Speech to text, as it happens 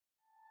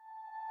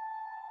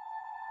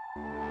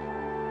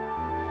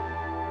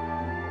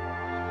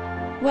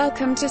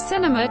Welcome to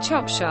Cinema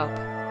Chop Shop.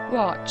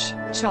 Watch,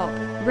 chop,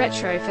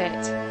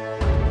 retrofit.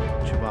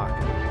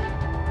 Chewbacca.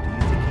 Do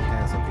you think he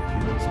has like a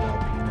human-style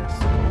penis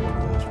or one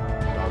of those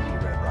doggy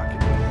red rocket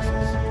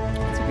penises?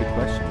 That's a good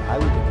question. I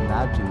would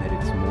imagine that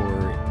it's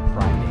more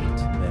primate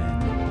than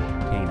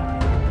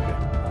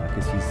canine,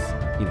 because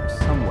he's,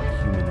 somewhat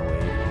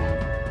humanoid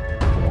in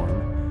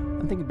form.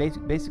 I'm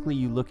thinking basically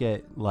you look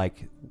at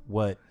like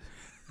what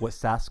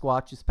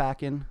Sasquatch is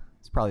packing.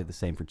 It's probably the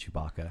same for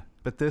Chewbacca.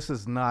 But this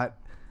is not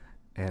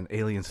an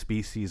alien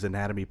species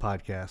anatomy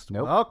podcast.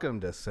 Nope. Welcome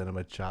to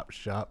Cinema Chop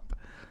Shop.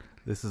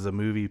 This is a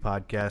movie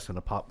podcast and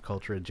a pop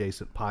culture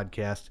adjacent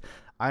podcast.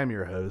 I am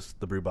your host,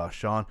 the Brew Boss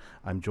Sean.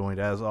 I'm joined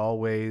as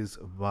always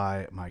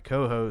by my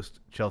co-host,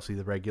 Chelsea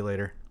the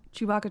Regulator.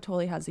 Chewbacca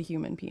totally has a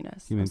human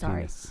penis. I'm sorry.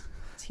 Penis.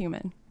 It's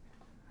human.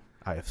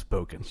 I have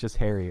spoken. It's just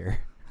hairier.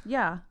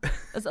 Yeah.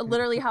 That's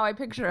literally how I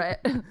picture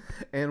it.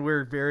 And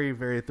we're very,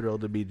 very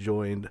thrilled to be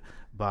joined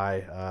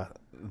by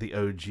the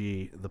OG,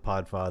 the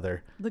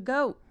Podfather, The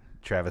goat.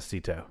 Travis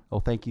Cito. Well,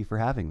 thank you for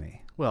having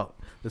me. Well,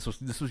 this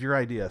was your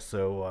idea,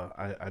 so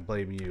I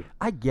blame you.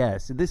 I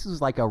guess this was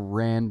like a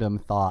random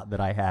thought that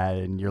I had,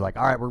 and you're like,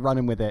 all right, we're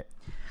running with it.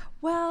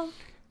 Well,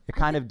 It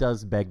kind of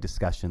does beg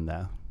discussion,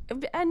 though.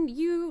 and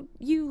you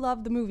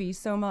love the movie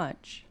so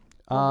much.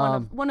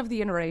 One of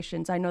the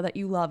iterations I know that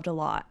you loved a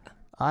lot.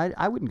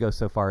 I wouldn't go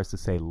so far as to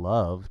say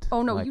loved.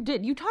 Oh, no, Like, you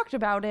did. You talked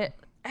about it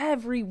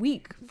every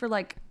week for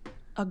like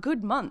a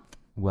good month.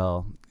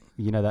 Well,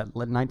 that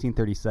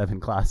 1937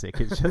 classic.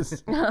 It's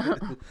just,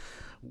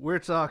 We're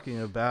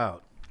talking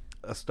about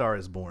A Star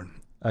is Born.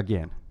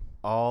 again.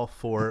 All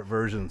four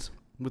versions.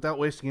 Without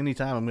wasting any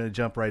time, I'm going to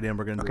jump right in.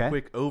 We're going to do a Okay.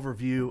 quick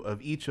overview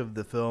of each of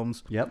the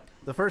films. Yep.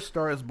 The first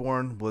Star is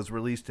Born was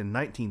released in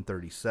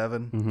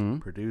 1937,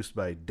 produced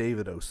by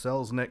David O.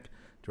 Selznick,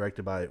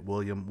 directed by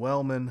William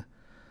Wellman,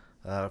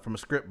 from a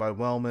script by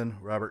Wellman,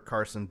 Robert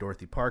Carson,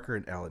 Dorothy Parker,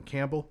 and Alan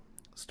Campbell.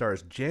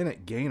 Stars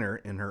Janet Gaynor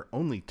in her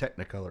only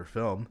Technicolor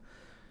film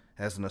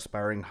as an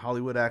aspiring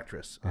Hollywood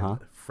actress, and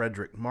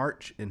Frederick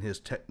March in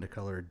his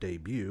Technicolor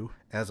debut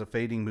as a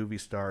fading movie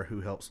star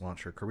who helps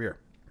launch her career.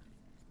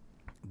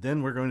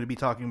 Then we're going to be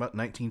talking about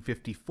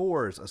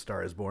 1954's A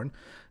Star is Born,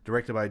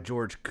 directed by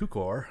George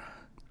Cukor.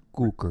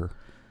 Cooker.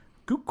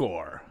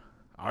 Cukor.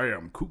 I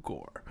am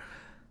Cukor.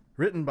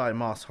 Written by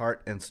Moss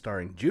Hart and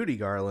starring Judy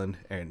Garland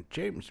and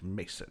James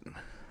Mason.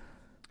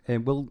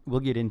 And we'll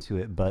get into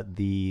it, but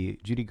the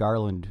Judy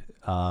Garland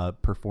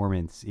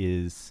performance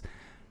is,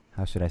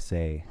 how should I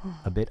say,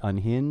 a bit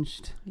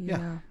unhinged.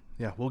 Yeah,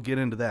 we'll get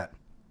into that.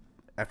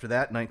 After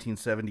that,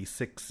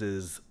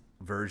 1976's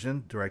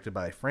version, directed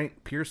by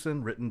Frank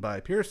Pearson, written by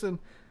Pearson,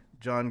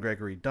 John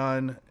Gregory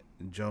Dunn,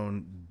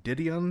 Joan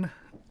Didion,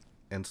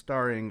 and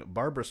starring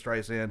Barbara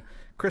Streisand,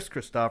 Chris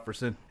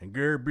Christopherson, and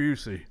Gary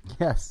Busey.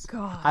 Yes.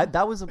 God.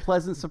 That was a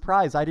pleasant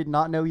surprise. I did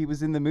not know he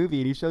was in the movie,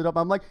 and he showed up.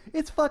 I'm like,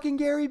 it's fucking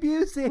Gary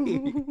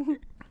Busey.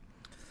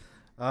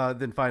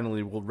 Then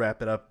finally, we'll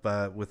wrap it up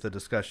with a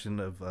discussion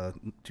of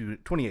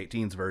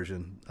 2018's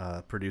version,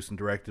 produced and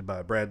directed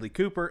by Bradley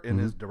Cooper in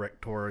his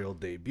directorial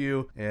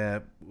debut,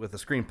 with a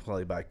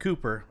screenplay by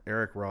Cooper,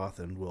 Eric Roth,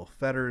 and Will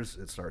Fetters.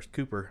 It stars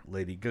Cooper,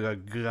 Lady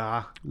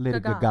Gaga, Lady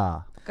Gaga.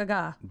 Gaga.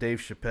 Gaga. Dave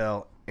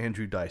Chappelle,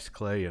 Andrew Dice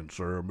Clay, and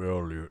Sam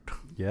Elliott.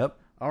 Yep.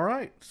 All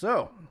right,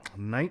 so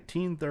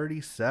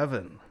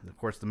 1937. Of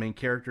course, the main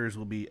characters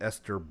will be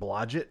Esther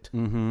Blodgett.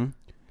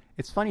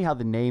 It's funny how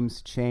the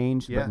names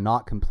change, Yeah. but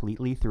not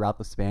completely throughout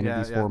the span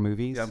of these four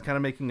movies. Yeah, I'm kind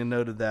of making a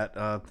note of that.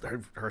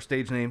 Her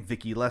stage name,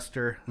 Vicki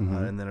Lester,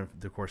 and then,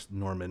 of course,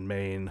 Norman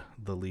Maine,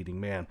 the leading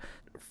man.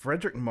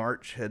 Frederick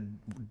March had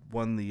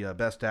won the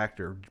Best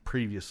Actor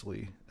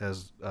previously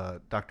as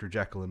Dr.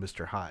 Jekyll and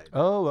Mr. Hyde.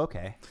 Oh,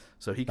 okay.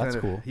 So he That's kind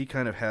of cool. he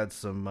kind of had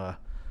some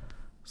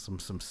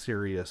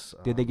serious.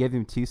 Did they give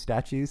him two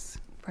statues?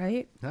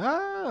 Right?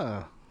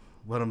 One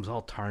of them's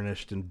all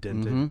tarnished and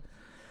dented.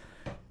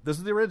 This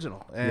is the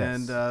original,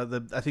 and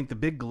Yes. I think the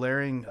big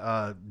glaring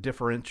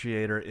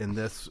differentiator in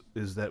this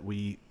is that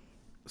we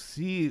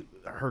see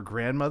her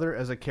grandmother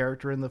as a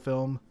character in the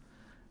film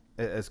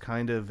as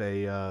kind of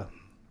a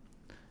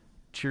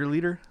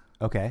cheerleader.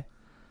 Okay.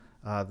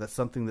 That's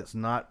something that's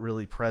not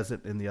really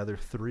present in the other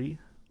three.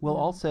 Well,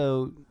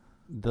 also,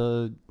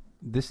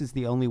 this is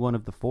the only one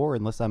of the four,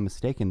 unless I'm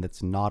mistaken,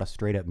 that's not a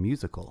straight-up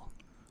musical,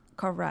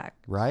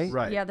 Correct. right?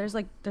 Right. Yeah,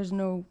 there's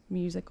no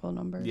musical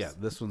numbers. Yeah,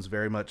 this one's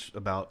very much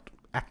about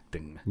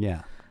acting.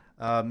 Yeah.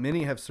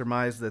 Many have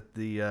surmised that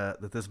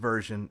that this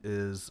version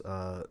is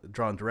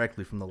drawn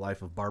directly from the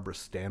life of Barbara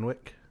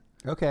Stanwyck,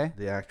 Okay.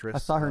 the actress. I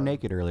saw her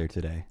naked earlier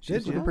today. She's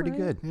Did you? looking pretty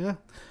Alright. good. Yeah.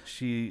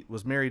 She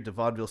was married to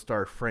vaudeville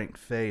star Frank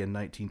Fay in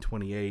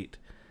 1928,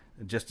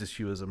 just as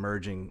she was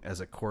emerging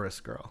as a chorus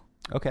girl.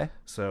 Okay.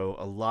 So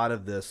a lot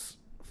of this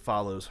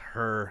follows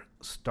her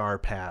star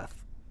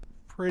path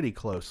pretty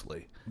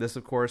closely. This,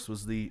 of course,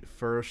 was the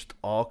first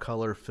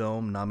all-color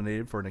film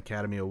nominated for an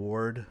Academy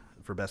Award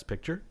for Best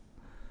Picture.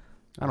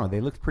 I don't know.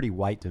 They looked pretty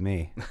white to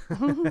me.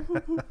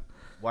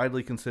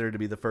 Widely considered to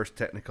be the first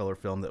Technicolor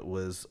film that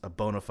was a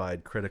bona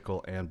fide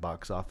critical and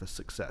box office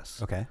success.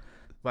 Okay.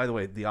 By the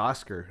way, the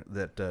Oscar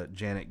that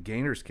Janet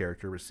Gaynor's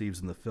character receives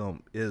in the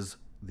film is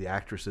the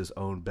actress's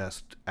own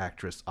Best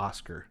Actress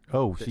Oscar.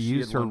 Oh, that she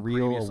used had her won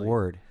real previously.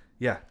 award.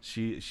 Yeah,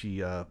 she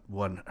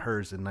won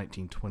hers in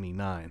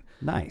 1929.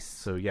 Nice.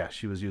 So yeah,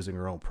 she was using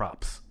her own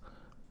props.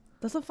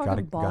 That's a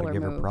fucking Gotta baller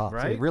give her move. props.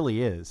 Right? It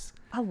really is.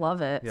 I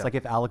love it. It's like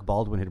if Alec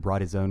Baldwin had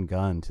brought his own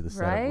gun to the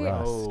set Right?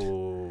 of Rust.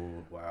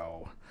 Oh,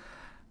 wow.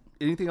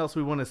 Anything else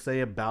we want to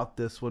say about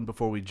this one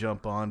before we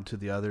jump on to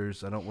the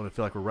others? I don't want to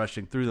feel like we're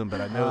rushing through them,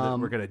 but I know that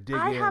we're going to dig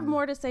in. I have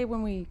more to say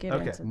when we get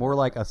into More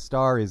like A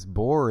Star is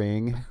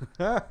Boring.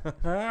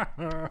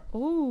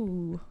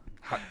 Ooh.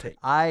 Hot take.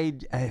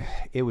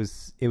 It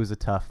was a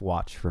tough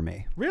watch for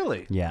me.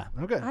 Really? Yeah.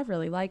 Okay. I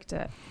really liked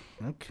it.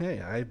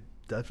 Okay. I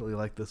definitely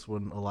like this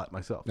one a lot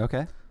myself.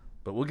 Okay.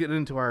 But we'll get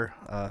into our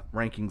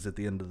rankings at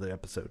the end of the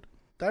episode.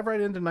 Dive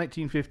right into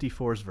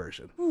 1954's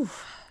version.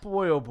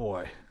 Boy, oh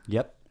boy.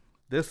 Yep.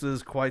 This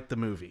is quite the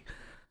movie.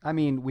 I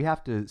mean, we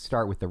have to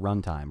start with the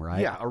runtime,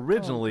 right? Yeah,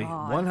 originally Oh,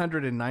 God.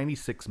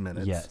 196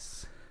 minutes.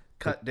 Yes.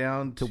 Cut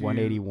down to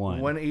 181.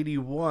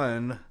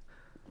 181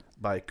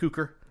 by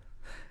Cooker.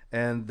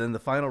 And then the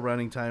final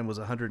running time was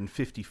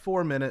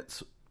 154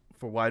 minutes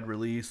for wide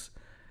release.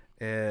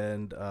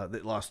 And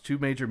it lost 2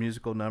 major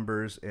musical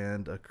numbers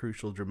and a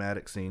crucial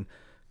dramatic scene.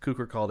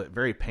 Cooker called it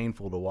very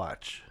painful to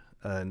watch,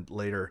 and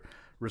later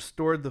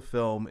restored the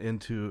film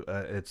into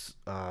its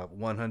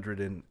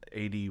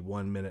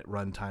 181-minute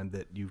runtime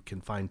that you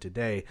can find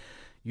today,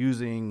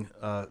 using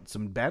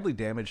some badly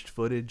damaged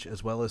footage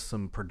as well as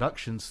some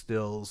production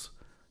stills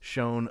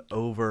shown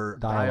over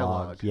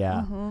dialogue.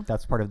 Yeah.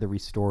 That's part of the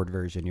restored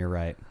version. You're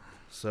right.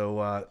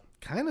 So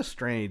kind of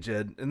strange.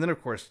 And then,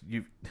 of course,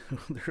 there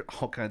are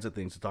all kinds of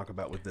things to talk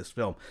about with this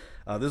film.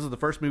 This is the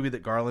first movie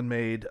that Garland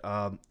made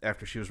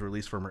after she was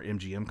released from her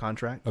MGM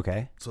contract.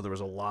 Okay. So there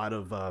was a lot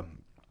of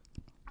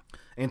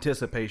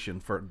anticipation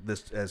for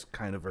this as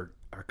kind of her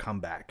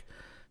comeback.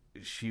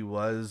 She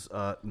was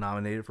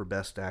nominated for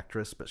Best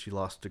Actress, but she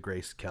lost to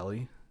Grace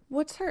Kelly.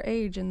 What's her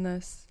age in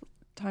this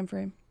time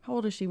frame? How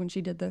old is she when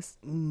she did this?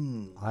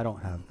 I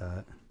don't have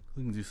that.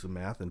 We can do some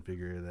math and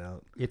figure it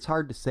out. It's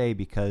hard to say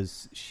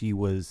because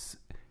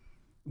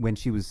when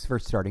she was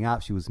first starting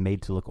out, she was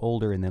made to look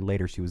older, and then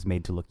later she was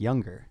made to look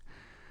younger.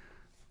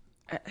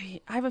 I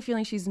have a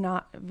feeling she's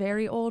not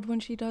very old when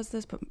she does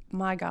this, but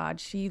my God,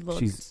 she looks...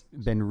 She's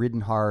been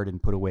ridden hard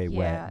and put away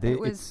Yeah, wet. it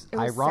was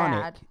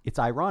ironic. sad. It's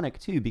ironic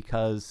too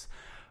because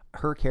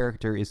her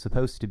character is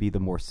supposed to be the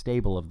more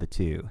stable of the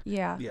two.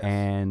 Yeah. Yes.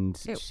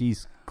 And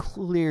she's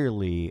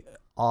clearly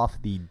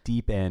off the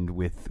deep end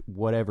with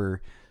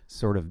whatever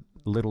sort of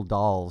little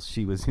dolls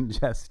she was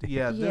ingesting.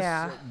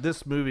 Yeah.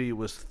 This movie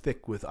was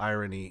thick with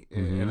irony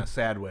in a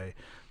sad way,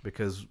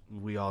 because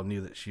we all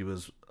knew that she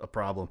was a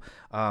problem.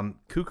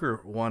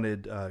 Cooker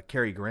wanted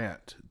Cary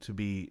Grant to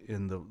be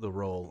in the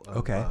role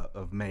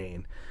of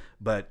Maine,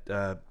 but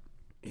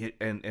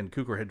and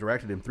Cooker had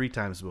directed him 3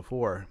 times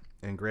before,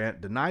 and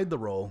Grant denied the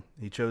role.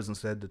 He chose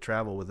instead to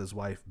travel with his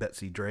wife,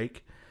 Betsy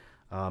Drake.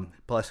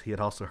 Plus, he had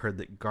also heard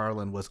that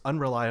Garland was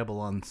unreliable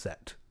on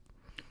set.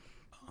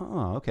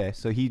 Oh, okay.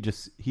 So he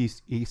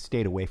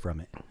stayed away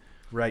from it.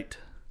 Right.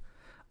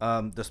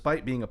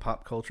 Despite being a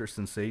pop culture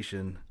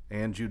sensation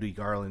and Judy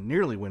Garland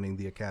nearly winning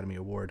the Academy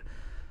Award,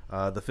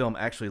 the film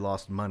actually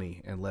lost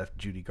money and left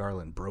Judy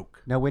Garland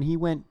broke. Now,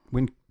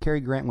 when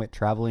Cary Grant went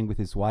traveling with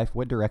his wife,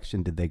 what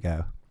direction did they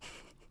go?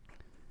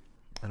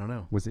 I don't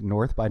know. Was it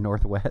north by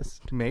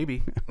northwest?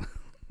 Maybe.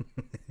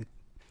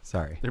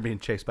 Sorry. They're being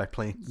chased by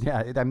planes. Yeah,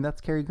 I mean,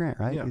 that's Cary Grant,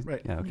 right? Yeah,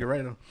 right. Yeah, okay. You're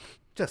right.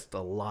 Just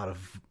a lot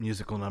of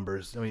musical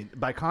numbers. I mean,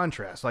 by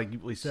contrast, like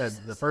we said,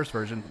 the first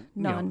version,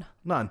 None.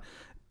 None.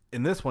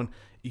 In this one,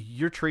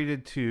 you're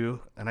treated to,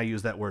 and I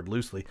use that word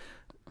loosely,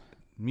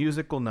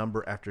 musical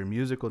number after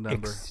musical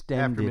number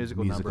Extended after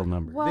musical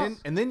number. Well-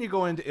 Then you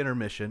go into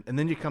intermission, and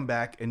then you come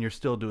back, and you're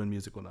still doing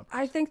musical numbers.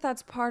 I think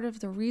that's part of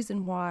the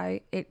reason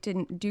why it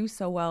didn't do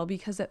so well,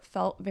 because it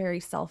felt very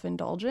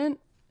self-indulgent.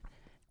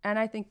 And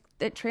I think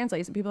it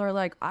translates. And people are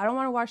like, I don't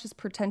want to watch this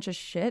pretentious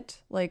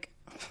shit. Like,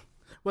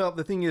 Well,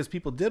 the thing is,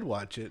 people did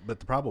watch it,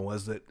 but the problem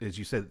was that, as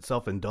you said,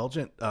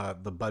 self-indulgent.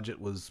 The budget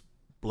was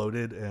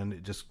bloated, and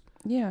it just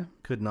yeah.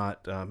 could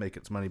not make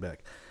its money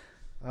back.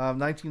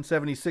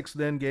 1976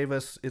 then gave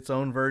us its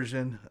own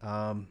version,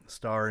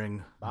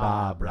 starring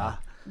Barbara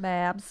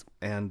Babs.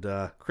 and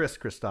Chris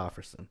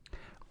Christopherson.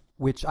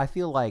 Which I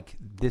feel like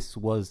this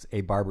was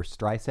a Barbra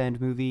Streisand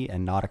movie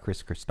and not a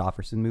Chris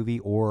Christopherson movie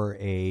or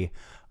a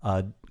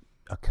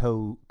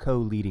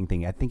co-leading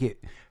thing. I think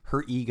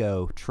her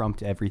ego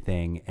trumped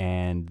everything,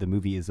 and the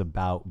movie is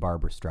about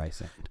Barbra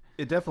Streisand.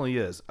 It definitely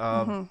is.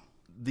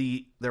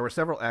 There were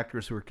several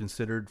actors who were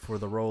considered for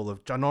the role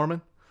of John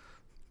Norman.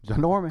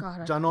 John Norman.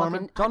 God, I John Norman.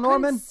 fucking- John I couldn't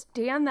Norman.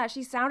 stand that.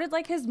 She sounded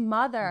like his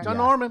mother. John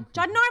Norman.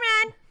 John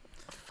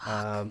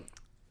Norman.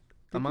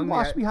 Among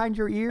Wash the, behind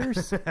your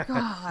ears.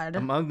 God.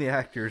 among the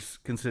actors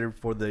considered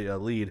for the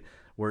lead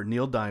were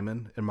Neil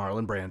Diamond and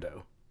Marlon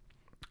Brando.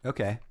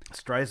 Okay.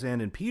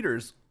 Streisand and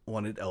Peters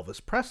wanted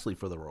Elvis Presley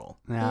for the role.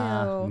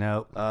 Nah, Ew.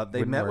 no. They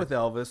wouldn't met work. with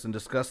Elvis and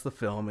discussed the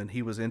film, and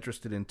he was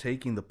interested in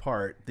taking the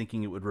part,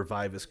 thinking it would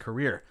revive his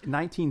career.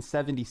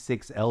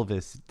 1976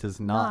 Elvis does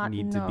not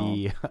need to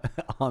be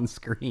on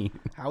screen.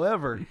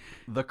 However,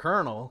 the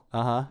Colonel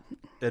Uh-huh.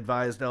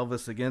 advised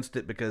Elvis against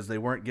it because they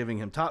weren't giving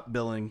him top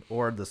billing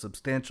or the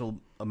substantial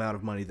amount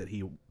of money that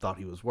he thought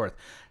he was worth.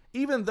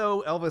 Even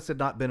though Elvis had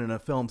not been in a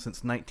film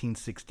since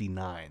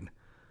 1969,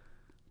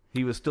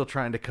 he was still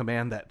trying to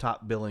command that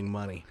top billing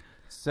money.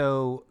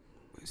 So,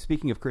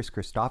 speaking of Chris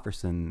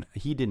Christopherson,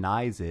 he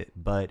denies it,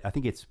 but I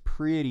think it's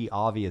pretty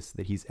obvious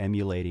that he's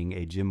emulating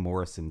a Jim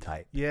Morrison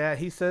type. Yeah,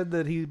 he said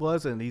that he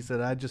wasn't. He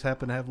said, I just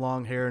happen to have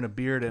long hair and a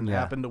beard and Yeah.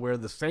 happen to wear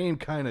the same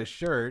kind of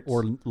shirts.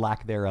 Or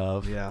lack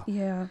thereof. yeah.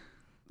 Yeah.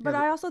 But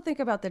I also think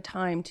about the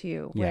time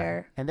too,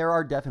 where And there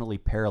are definitely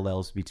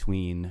parallels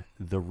between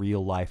the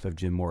real life of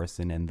Jim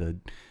Morrison and the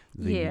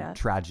Yeah.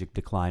 tragic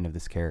decline of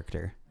this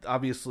character.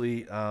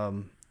 Obviously,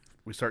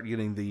 we start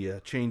getting the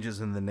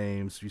changes in the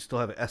names. You still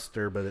have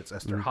Esther, but it's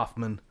Esther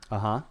Hoffman.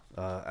 Uh-huh.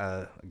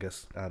 I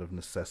guess out of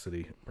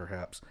necessity,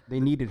 perhaps. They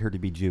needed her to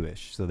be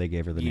Jewish, so they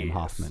gave her the name Yes.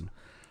 Hoffman.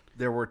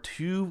 There were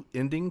two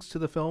endings to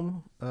the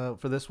film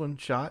for this one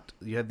shot.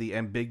 You had the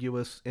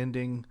ambiguous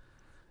ending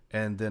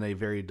and then a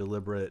very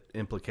deliberate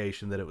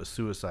implication that it was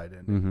suicide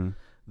ending.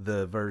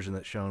 The version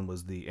that's shown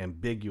was the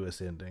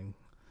ambiguous ending,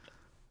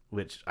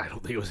 which I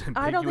don't think it was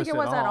ambiguous I don't think it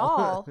was at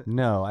all.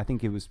 No, I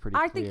think it was pretty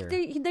I clear.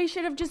 think they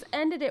should have just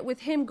ended it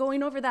with him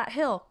going over that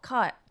hill.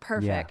 Cut.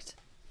 Perfect.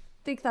 I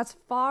think that's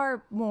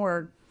far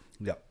more.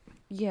 Yep.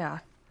 Yeah.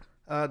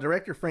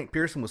 Director Frank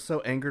Pearson was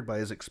so angered by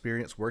his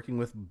experience working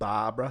with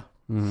Barbara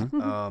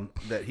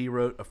that he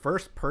wrote a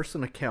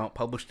first-person account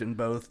published in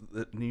both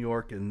the New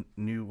York and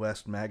New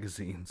West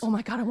magazines. Oh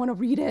my God, I want to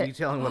read it.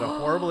 Detailing what a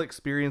horrible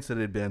experience it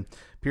had been.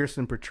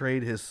 Pearson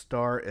portrayed his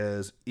star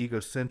as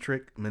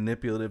egocentric,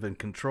 manipulative, and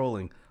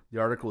controlling. The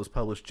article was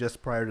published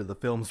just prior to the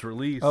film's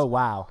release. Oh,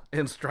 wow.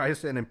 And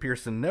Streisand and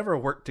Pearson never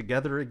worked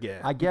together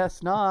again. I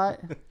guess not.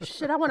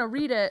 Shit, I want to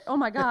read it. Oh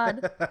my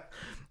God.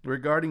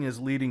 Regarding his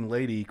leading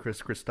lady,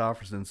 Chris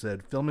Christopherson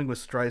said, filming with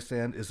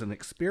Streisand is an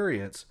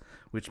experience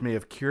which may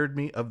have cured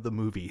me of the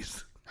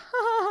movies.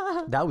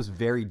 That was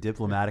very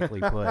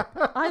diplomatically put.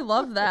 I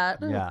love that.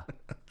 Yeah.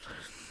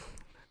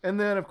 And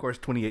then, of course,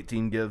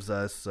 2018 gives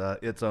us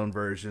its own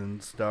version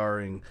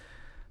starring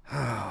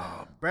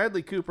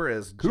Bradley Cooper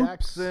as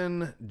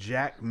Jackson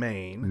Jack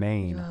Maine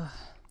Maine.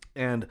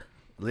 and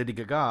Lady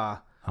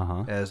Gaga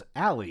as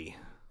Allie.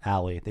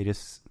 Allie. They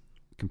just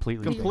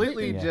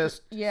completely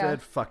Just Yeah.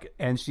 said, fuck it.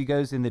 And she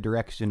goes in the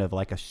direction of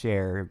like a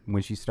Cher.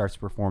 When she starts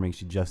performing,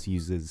 she just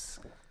uses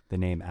the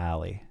name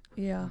Allie.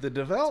 Yeah. The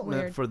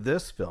development weird. for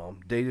this film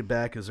dated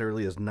back as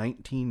early as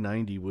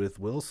 1990 with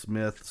Will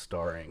Smith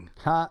starring.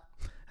 Ha.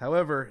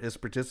 However, his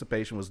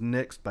participation was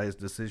nixed by his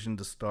decision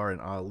to star in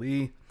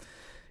Ali.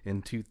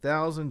 In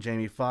 2000,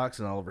 Jamie Foxx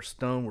and Oliver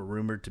Stone were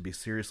rumored to be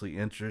seriously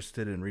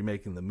interested in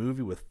remaking the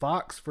movie, with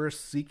Foxx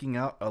first seeking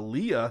out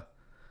Aaliyah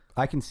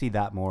I can see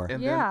that more.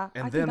 and Yeah, I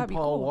then, think then that'd be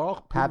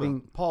Paul,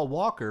 cool. Paul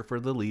Walker for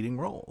the leading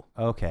role.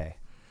 Okay.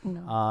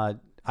 No.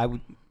 I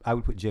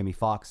would put Jamie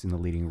Foxx in the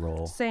leading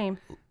role. Same.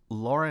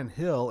 Lauren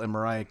Hill and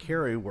Mariah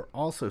Carey were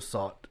also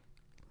sought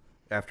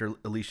after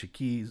Alicia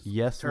Keys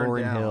Yes, turned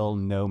Lauryn down. Hill,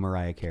 no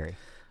Mariah Carey.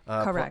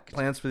 Correct.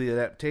 Plans for the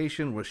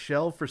adaptation was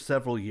shelved for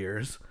several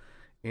years.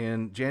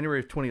 In January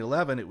of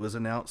 2011, it was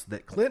announced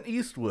that Clint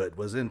Eastwood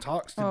was in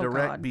talks to Oh,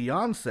 direct God.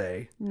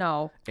 Beyonce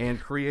No. and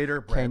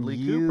creator Can Bradley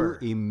you Cooper.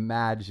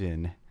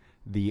 imagine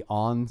the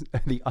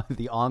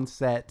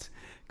onset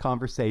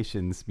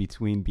conversations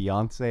between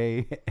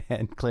Beyonce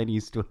and Clint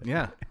Eastwood?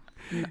 Yeah.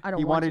 I don't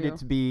He want wanted to. it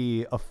to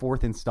be a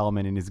fourth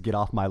installment in his Get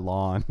Off My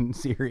Lawn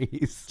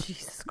series.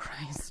 Jesus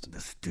Christ.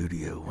 The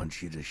studio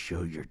wants you to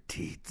show your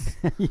teeth.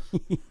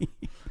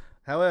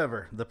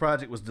 However, the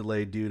project was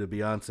delayed due to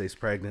Beyonce's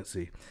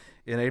pregnancy.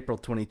 In April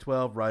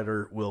 2012,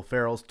 writer Will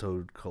Ferrell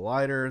told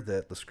Collider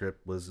that the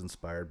script was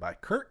inspired by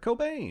Kurt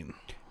Cobain.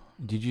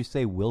 Did you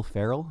say Will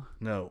Ferrell?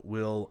 No,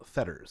 Will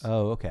Fetters.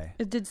 Oh, okay.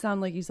 It did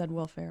sound like you said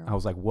Will Ferrell. I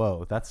was like,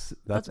 whoa, that's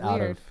out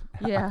weird.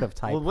 of Yeah. out of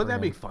type. well, wouldn't for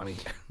that be him. funny?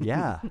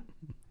 Yeah.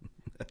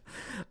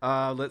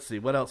 Let's see.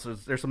 What else?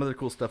 There's some other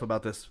cool stuff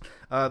about this.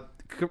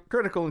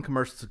 Critical and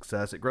commercial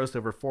success. It grossed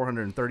over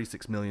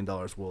 $436 million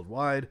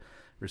worldwide,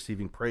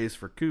 receiving praise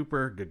for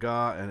Cooper,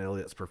 Gaga, and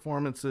Elliott's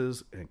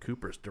performances, and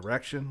Cooper's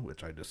direction,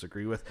 which I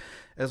disagree with,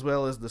 as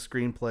well as the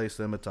screenplay,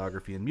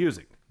 cinematography, and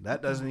music.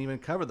 That doesn't even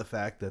cover the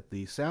fact that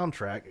the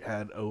soundtrack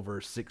had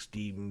over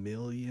 60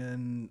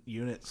 million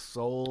units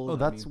sold. Oh,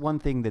 that's one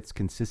thing that's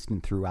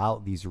consistent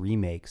throughout these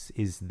remakes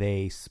is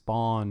they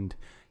spawned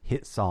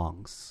hit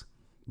songs.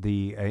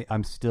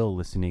 I'm still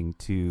listening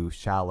to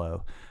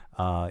Shallow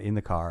in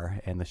the car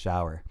and the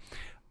shower.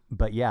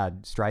 But yeah,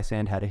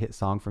 Streisand had a hit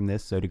song from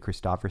this, so did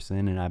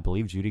Christopherson, and I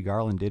believe Judy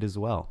Garland did as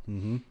well.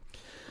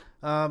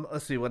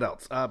 Let's see, what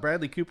else?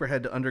 Bradley Cooper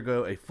had to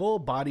undergo a full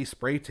body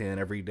spray tan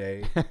every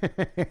day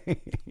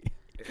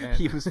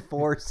He was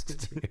forced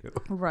to.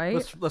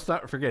 Right? Let's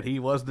not forget he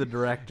was the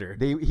director.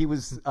 He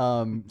was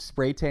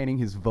spray tanning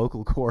his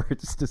vocal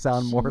cords to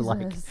sound more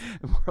Jesus.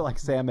 like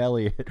Sam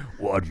Elliott.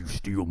 Why'd you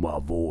steal my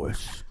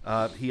voice?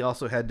 He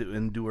also had to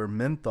endure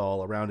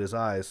menthol around his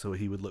eyes so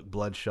he would look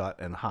bloodshot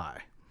and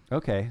high.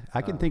 Okay,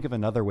 I can think of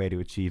another way to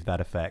achieve that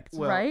effect.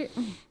 Well, Right?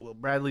 Well,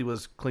 Bradley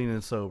was clean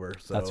and sober,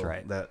 so That's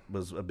right. that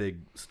was a big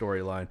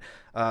storyline.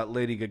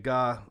 Lady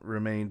Gaga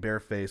remained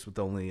barefaced with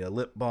only a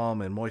lip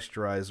balm and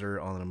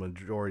moisturizer on the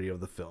majority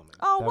of the filming.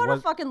 Oh, That what was-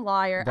 a fucking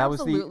liar. That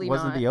Absolutely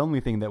wasn't not. the only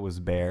thing that was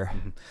bare.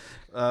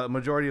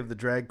 Majority of the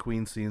drag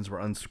queen scenes were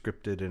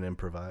unscripted and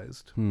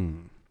improvised.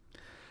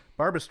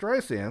 Barbra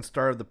Streisand,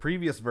 star of the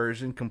previous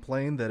version,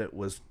 complained that it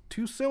was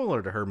too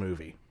similar to her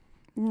movie,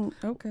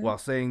 Okay. while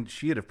saying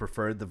she'd have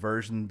preferred the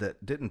version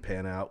that didn't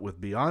pan out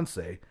with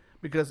Beyonce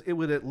because it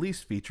would at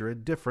least feature a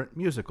different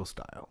musical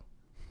style.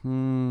 So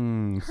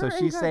and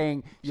she's Ga-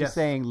 saying Yes.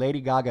 Lady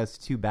Gaga's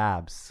too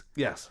babs,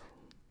 Yes.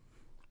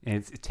 and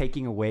it's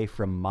taking away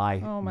from my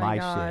Oh my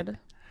shit. God.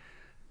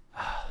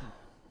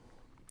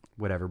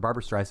 Whatever.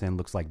 Barbra Streisand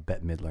looks like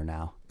Bette Midler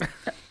now.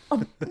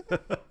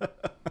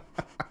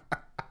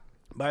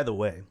 By the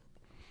way,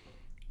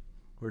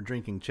 we're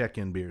drinking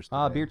check-in beers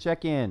today. Beer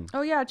check-in.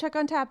 Oh yeah, check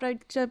Untapped. I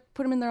just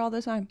put them in there all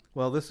the time.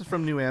 Well, this is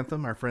from New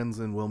Anthem, our friends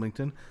in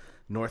Wilmington,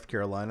 North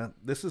Carolina.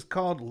 This is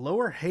called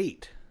Lower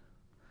Hate,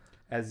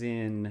 As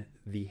in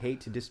the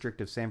Hate District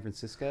of San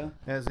Francisco?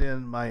 as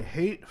in my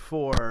hate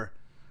for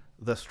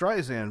the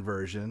Streisand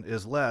version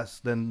is less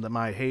than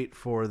my hate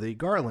for the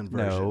Garland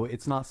version. No,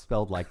 it's not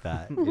spelled like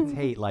that. It's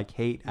hate, like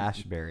hate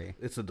Ashbury.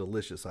 It's a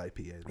delicious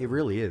IPA. It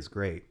really is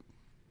great.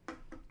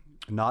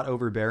 Not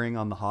overbearing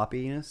on the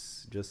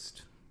hoppiness,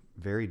 just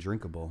very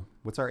drinkable.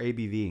 What's our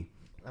ABV?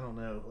 I don't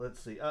know. Let's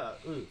see.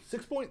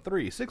 6.3.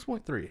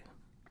 6.3.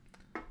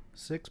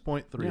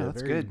 6.3. Yeah, a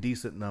that's very good.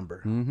 decent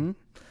number. Mm-hmm.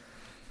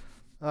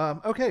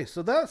 Okay,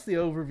 so that's the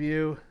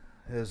overview,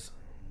 as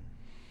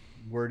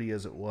wordy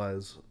as it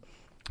was.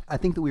 I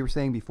think that we were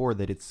saying before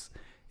that it's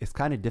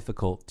kind of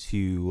difficult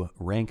to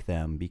rank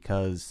them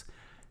because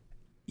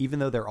even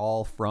though they're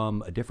all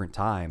from a different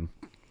time,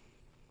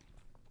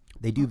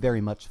 they do very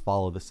much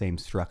follow the same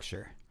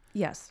structure.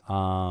 Yes.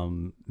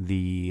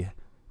 The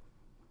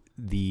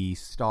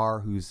star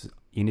who's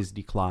in his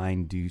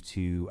decline due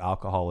to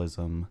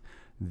alcoholism,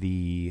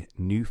 the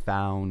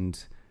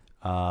newfound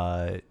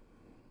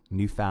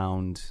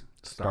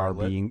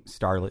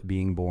starlet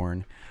being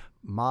born.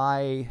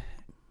 My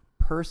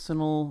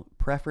personal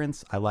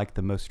preference, I like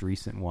the most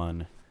recent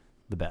one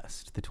the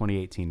best, the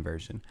 2018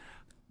 version.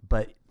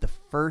 But the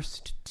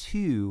first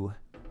two,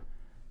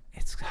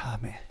 it's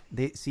man.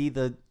 They see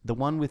the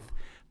one with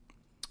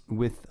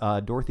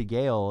Dorothy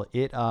Gale.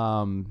 It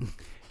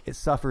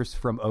suffers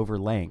from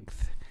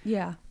overlength,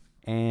 Yeah.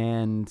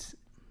 and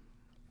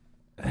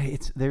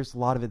there's a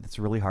lot of it that's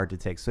really hard to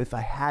take. So if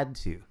I had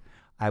to,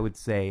 I would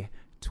say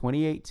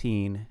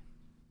 2018,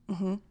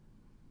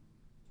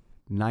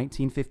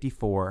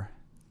 1954,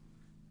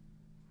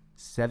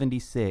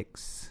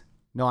 76.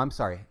 No, I'm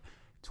sorry.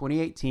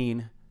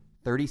 2018,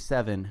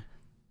 37,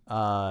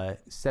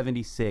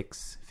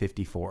 76,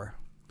 54.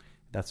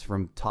 That's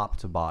from top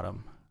to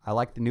bottom. I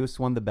like the newest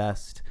one the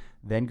best,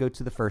 then go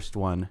to the first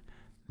one,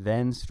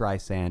 then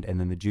Streisand, and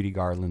then the Judy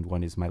Garland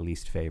one is my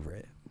least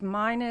favorite.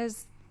 Mine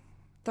is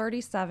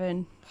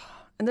 37.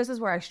 And this is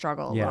where I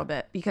struggle a Yeah. little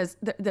bit because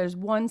there's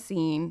one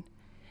scene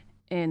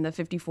in the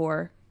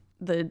 54,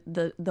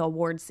 the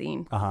award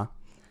scene. Uh-huh.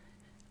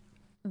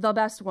 The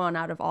best one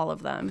out of all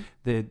of them.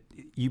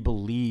 You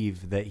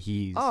believe that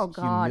he's Oh,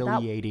 God, that-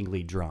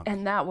 humiliatingly drunk.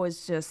 And that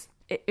was just,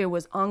 it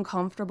was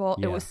uncomfortable.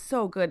 Yeah. It was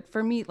so good.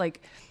 For me,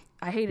 like,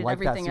 I hated like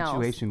that everything else.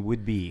 situation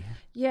would be.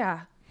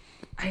 Yeah.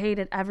 I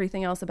hated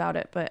everything else about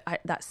it, but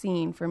that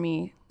scene for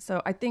me.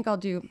 So I think I'll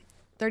do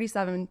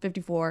 37,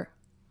 54,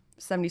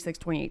 76,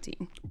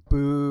 2018.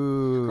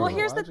 Boo. Well,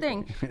 here's the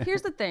thing.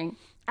 Here's the thing.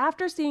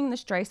 After seeing the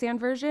Streisand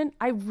version,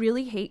 I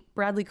really hate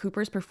Bradley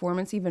Cooper's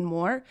performance even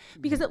more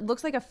because it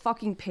looks like a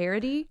fucking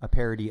parody A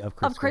parody of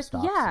Chris of Chris.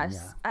 Christopherson,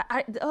 Yes.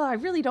 I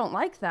really don't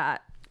like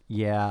that.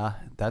 Yeah,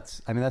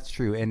 that's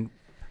true. And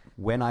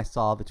when I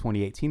saw the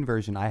 2018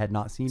 version, I had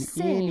not seen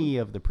Same. any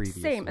of the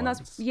previous Same. And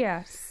ones.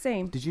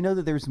 same. Did you know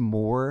that there's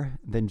more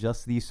than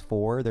just these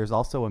four? There's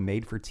also a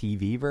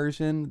made-for-TV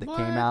version that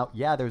came out.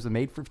 Yeah, there's a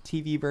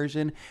made-for-TV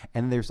version,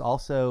 and there's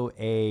also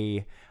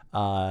a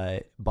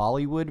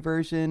Bollywood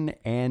version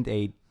and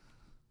a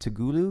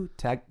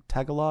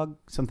Tagalog,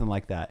 something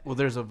like that. Well,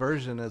 there's a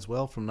version as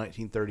well from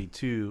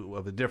 1932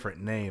 of a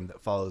different name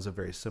that follows a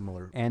very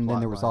similar And then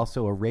there was plot line.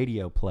 also a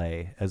radio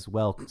play as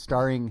well,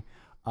 starring,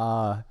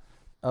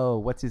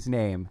 what's his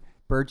name?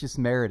 Burgess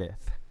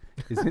Meredith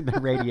is in the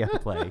radio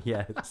play.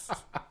 Yes.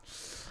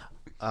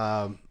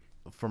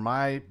 For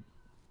my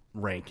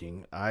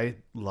ranking, I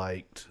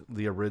liked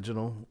the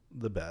original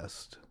the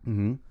best.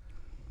 Mm-hmm.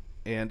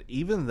 And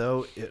even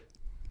though it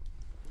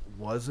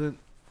wasn't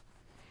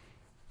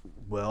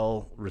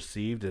well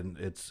received and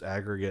its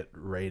aggregate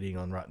rating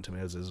on Rotten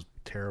Tomatoes is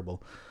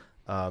terrible,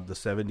 the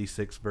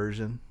 76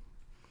 version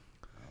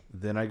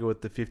Then I go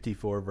with the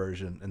 54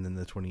 version and then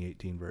the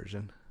 2018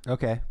 version.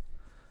 Okay.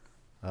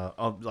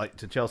 Like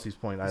to Chelsea's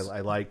point,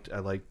 I liked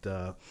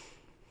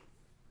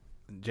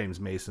James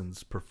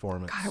Mason's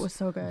performance. God, it was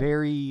so good.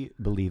 Very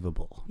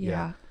believable.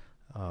 Yeah.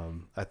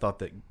 I thought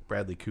that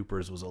Bradley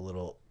Cooper's was a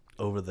little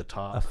over the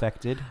top.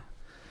 Affected.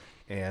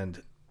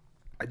 And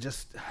I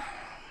just,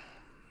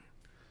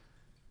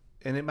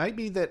 and it may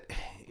be that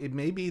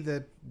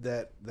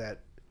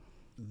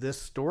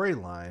this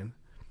storyline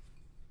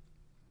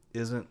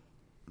isn't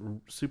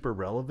super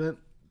relevant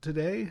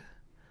today.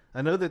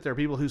 I know that there are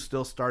people who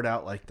still start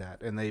out like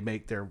that and they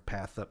make their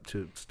path up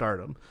to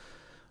stardom,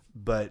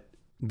 but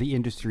The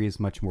industry is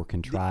much more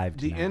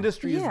contrived the now.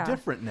 industry Yeah. is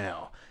different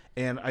now.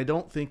 And I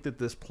don't think that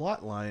this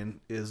plot line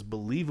is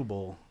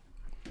believable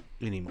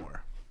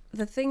anymore.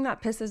 The thing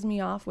that pisses me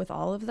off with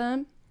all of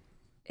them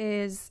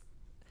is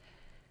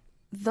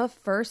the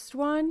first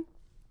one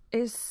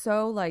is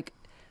so like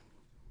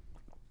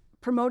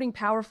promoting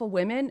powerful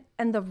women,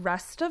 and the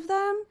rest of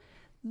them,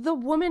 the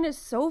woman is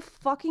so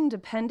fucking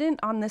dependent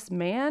on this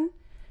man.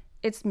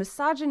 It's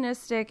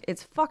misogynistic.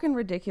 It's fucking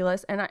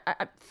ridiculous. And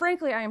I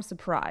frankly, I am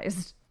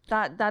surprised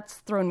that that's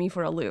thrown me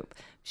for a loop.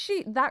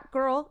 That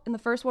girl in the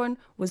first one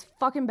was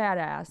fucking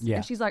badass. Yeah.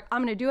 And she's like,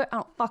 I'm going to do it. I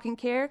don't fucking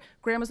care.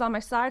 Grandma's on my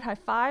side. High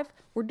five.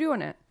 We're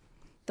doing it.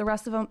 The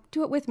rest of them,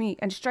 do it with me.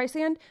 And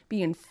Streisand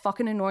being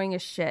fucking annoying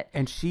as shit.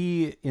 And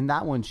she, in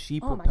that one, she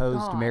Oh my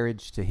proposed God.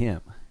 marriage to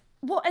him.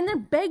 Well, and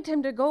then begged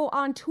him to go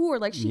on tour.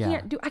 Like,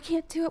 Yeah. I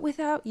can't do it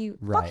without you.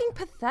 Right. Fucking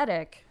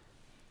pathetic.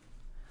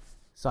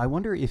 So I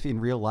wonder if in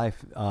real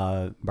life,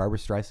 Barbara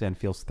Streisand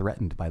feels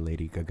threatened by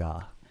Lady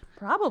Gaga.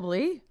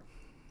 Probably.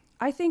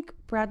 I think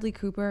Bradley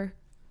Cooper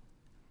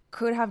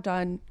could have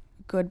done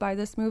good by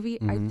this movie.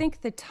 I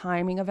think the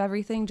timing of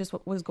everything, just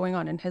what was going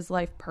on in his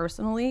life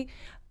personally,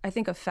 I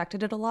think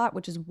affected it a lot,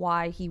 which is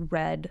why he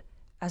read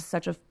as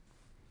such a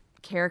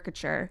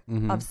caricature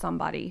of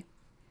somebody.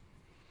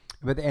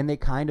 And they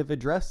kind of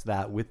address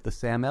that with the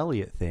Sam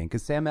Elliott thing,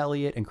 because Sam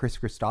Elliott and Chris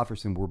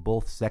Christopherson were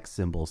both sex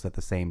symbols at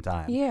the same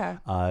time. Yeah.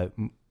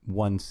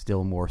 One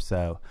still more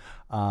so.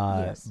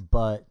 Yes.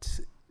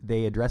 But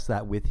they address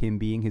that with him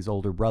being his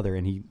older brother,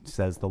 and he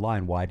says the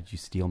line, "Why did you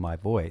steal my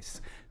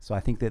voice?" So I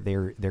think that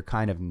they're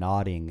kind of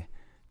nodding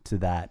to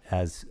that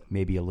as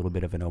maybe a little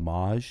bit of an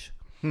homage.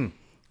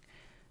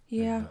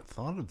 Yeah. I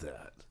thought of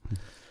that.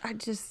 I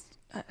just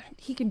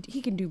he can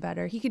do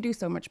better. He could do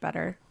so much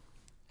better.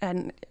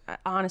 And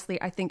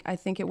honestly, I think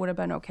it would have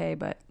been okay,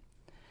 but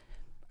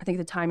I think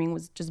the timing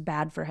was just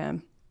bad for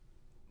him.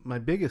 My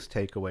biggest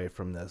takeaway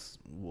from this,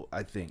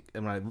 I think,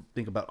 and when I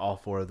think about all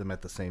four of them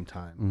at the same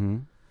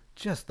time,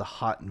 just the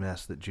hot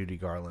mess that Judy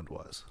Garland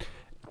was.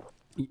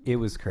 It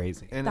was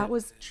crazy. And That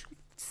was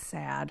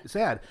sad.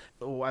 sad.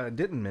 What I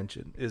didn't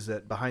mention is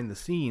that behind the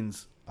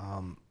scenes,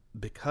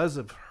 because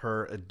of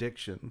her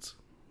addictions,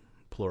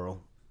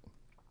 plural,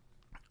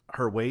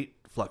 her weight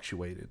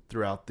fluctuated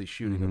throughout the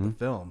shooting of the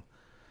film.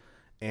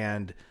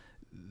 And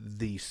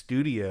the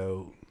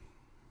studio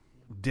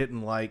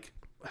didn't like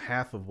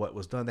half of what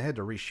was done. They had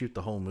to reshoot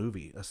the whole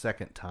movie a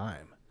second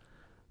time.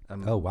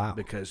 Oh, wow.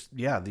 Because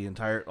the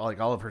entire, like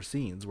all of her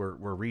scenes were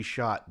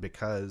reshot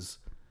because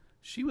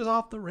she was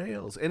off the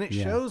rails, and it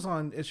shows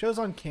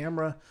on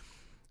camera.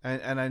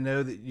 And I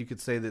know that you could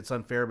say that it's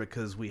unfair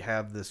because we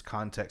have this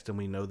context and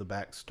we know the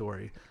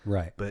backstory,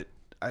 Right. But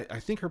I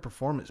think her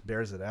performance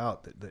bears it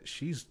out that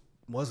she's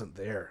wasn't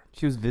there.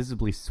 She was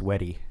visibly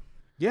sweaty,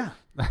 Yeah,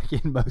 like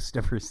in most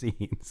of her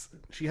scenes.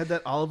 she had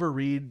that Oliver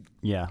Reed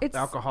Yeah. It's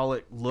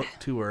alcoholic look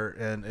to her,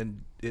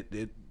 and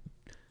it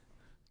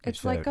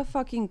it's like a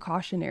fucking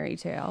cautionary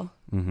tale.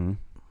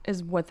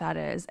 Is what that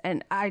is.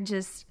 And I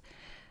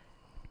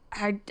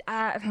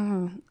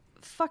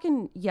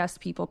fucking yes,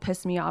 people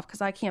piss me off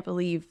because I can't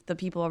believe the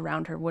people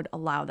around her would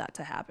allow that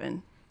to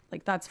happen.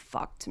 Like, that's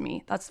fucked to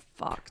me. That's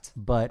fucked.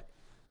 But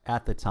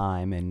at the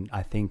time, and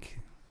I think,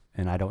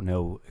 and I don't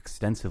know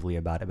extensively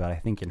about it, but I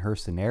think in her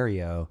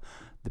scenario,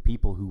 the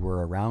people who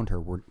were around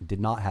her did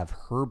not have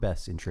her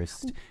best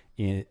interest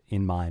in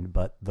mind,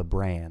 but the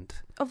brand,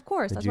 Of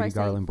course, the that's why I Judy say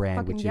Garland brand,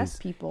 fucking which yes, is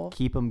people.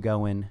 keep them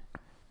going.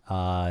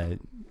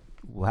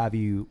 We'll have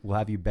you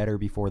better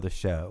before the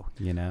show,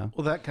 you know?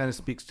 well, that kind of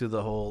speaks to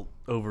the whole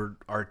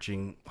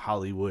overarching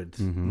Hollywood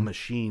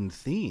machine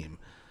theme,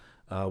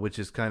 which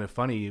is kind of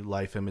funny,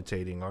 life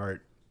imitating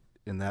art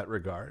in that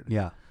regard.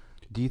 Yeah.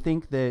 Do you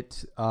think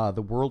that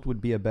the world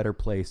would be a better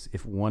place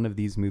if one of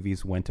these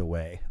movies went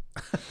away?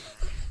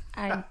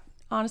 I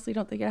honestly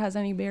don't think it has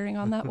any bearing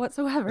on that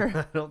whatsoever.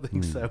 I don't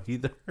think so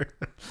either.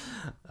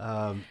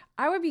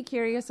 I would be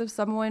curious if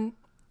someone,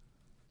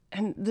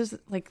 and this,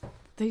 like,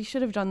 they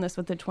should have done this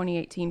with the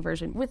 2018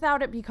 version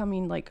without it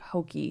becoming like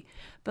hokey,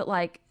 but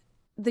like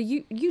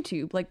the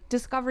YouTube, like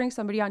discovering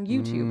somebody on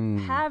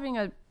YouTube, having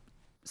a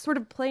sort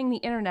of playing the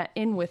internet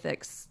in with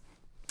it.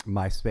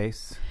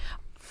 MySpace?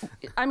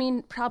 I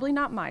mean, probably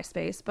not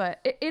MySpace, but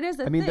it is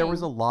a thing. There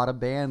was a lot of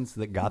bands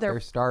that got their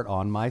start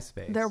on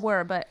MySpace. There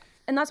were,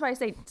 and that's why I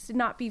say to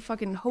not be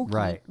fucking hokey,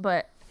 Right.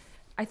 but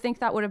I think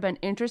that would have been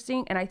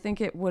interesting, and I think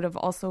it would have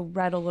also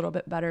read a little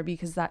bit better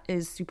because that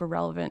is super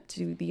relevant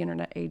to the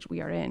internet age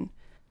we are in.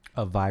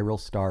 A viral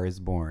star is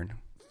born.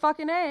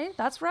 Fucking A,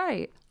 that's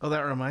right. Oh, that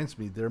reminds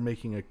me. They're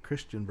making a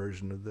Christian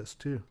version of this,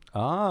 too.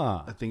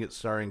 Ah, I think it's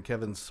starring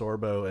Kevin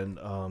Sorbo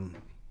and...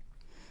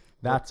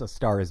 that's A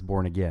Star is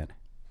Born again.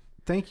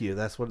 Thank you.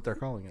 That's what they're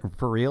calling it.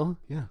 For real?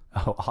 Yeah.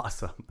 Oh,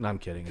 awesome. No, I'm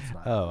kidding. It's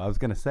not. Oh, I was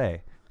gonna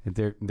say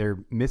they're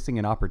missing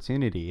an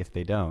opportunity if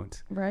they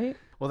don't. Right?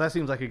 Well, that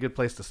seems like a good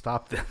place to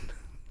stop then.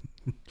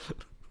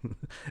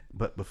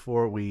 But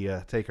before we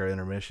take our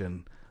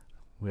intermission,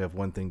 we have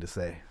one thing to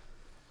say.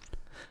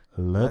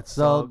 Let's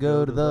all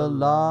go to the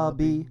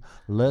lobby.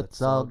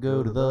 Let's all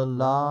go to the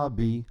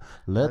lobby.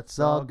 Let's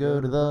all go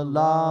to the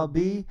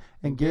lobby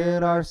and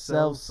get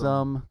ourselves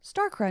some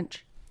Star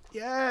Crunch.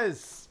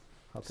 Yes.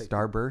 I'll take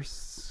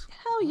Starbursts.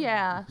 Hell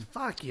yeah.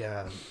 Fuck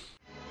yeah.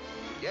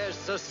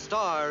 Yes, a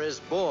star is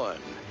born,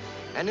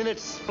 and in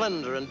its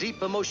splendor and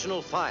deep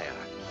emotional fire,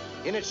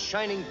 in its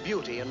shining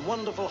beauty and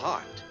wonderful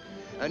heart,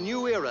 a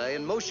new era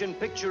in motion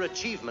picture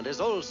achievement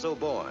is also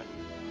born.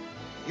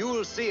 You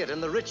will see it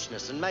in the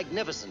richness and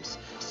magnificence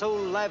so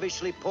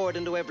lavishly poured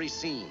into every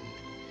scene.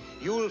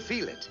 You will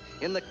feel it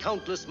in the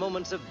countless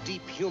moments of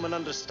deep human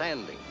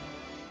understanding.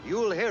 You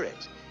will hear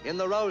it in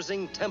the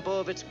rousing tempo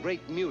of its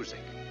great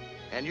music.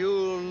 And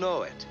you'll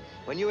know it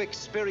when you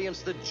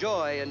experience the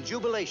joy and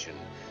jubilation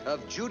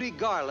of Judy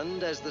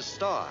Garland as the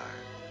star.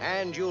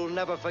 And you'll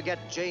never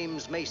forget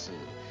James Mason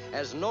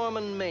as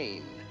Norman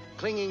Maine,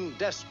 clinging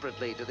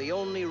desperately to the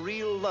only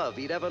real love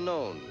he'd ever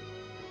known.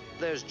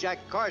 There's Jack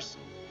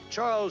Carson,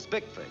 Charles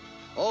Bickford,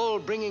 all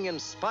bringing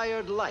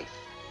inspired life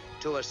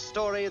to a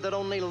story that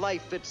only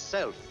life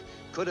itself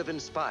could have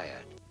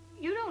inspired.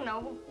 You don't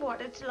know what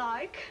it's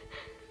like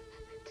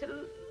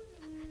to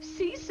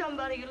see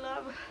somebody you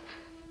love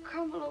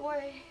crumble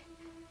away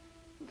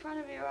in front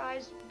of your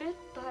eyes, bit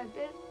by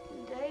bit,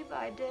 day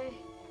by day.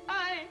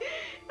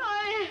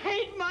 I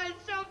hate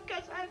myself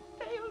because I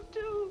failed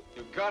to.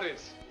 You got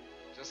it,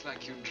 just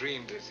like you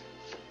dreamed it.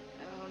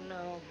 Oh,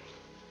 no.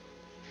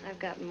 I've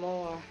got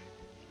more.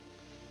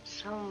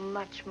 So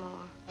much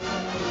more.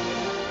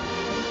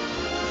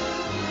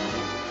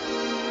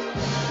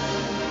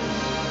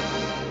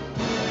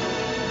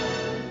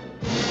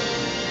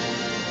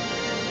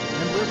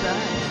 And we're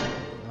back.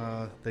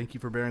 Thank you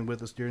for bearing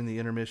with us during the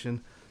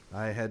intermission.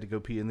 I had to go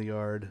pee in the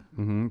yard.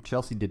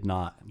 Chelsea did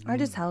not. I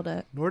just held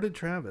it. Nor did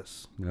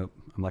Travis. Nope.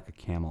 I'm like a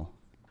camel.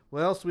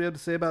 What else do we have to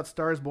say about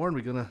Stars Born?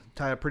 We gonna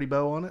tie a pretty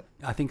bow on it?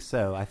 I think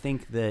so. I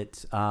think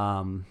that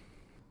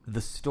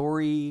the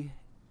story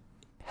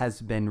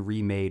has been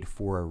remade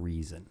for a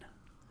reason.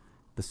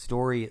 The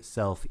story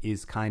itself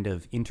is kind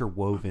of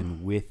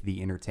interwoven with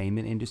the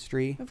entertainment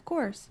industry, Of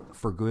course.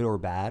 for good or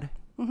bad.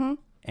 Mm-hmm.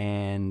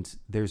 And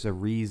there's a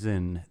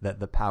reason that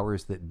the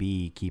powers that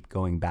be keep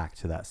going back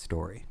to that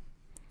story.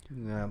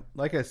 Yeah,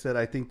 like I said,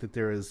 I think that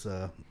there is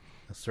a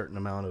certain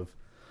amount of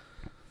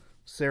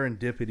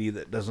serendipity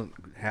that doesn't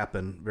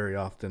happen very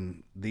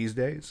often these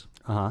days.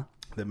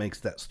 That makes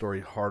that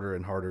story harder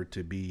and harder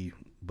to be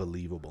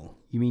believable.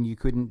 You mean you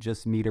couldn't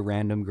just meet a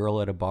random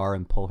girl at a bar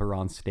and pull her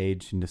on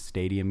stage in a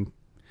stadium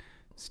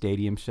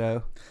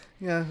show?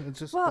 Yeah, it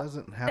just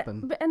doesn't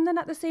happen. And then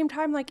at the same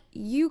time, like,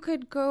 you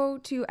could go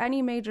to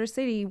any major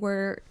city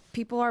where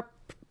people are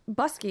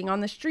busking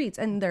on the streets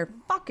and they're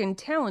fucking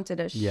talented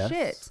as Yes.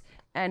 shit.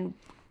 And,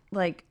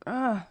 like,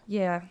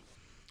 yeah.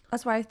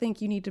 That's why I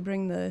think you need to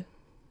bring the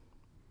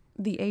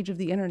age of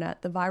the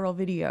internet, the viral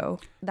video.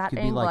 That Could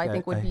be angle, like I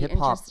think, a would be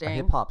hip-hop, interesting. A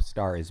hip hop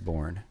star is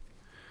born.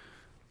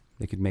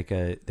 They could make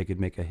a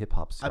hip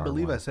hop star. I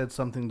believe one. I said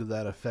something to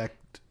that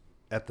effect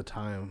at the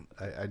time.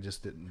 I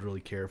just didn't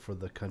really care for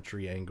the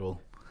country angle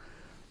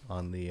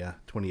on the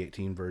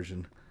 2018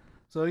 version.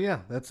 So yeah,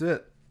 that's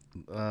it.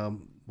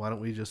 Why don't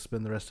we just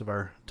spend the rest of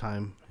our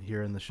time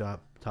here in the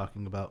shop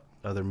talking about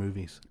other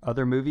movies,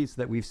 Other movies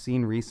that we've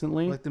seen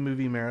recently. like the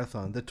movie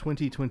marathon, the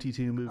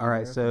 2022 movie. All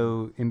right, marathon.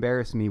 so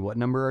embarrass me. What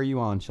number are you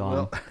on, Sean?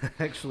 Well,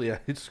 actually, I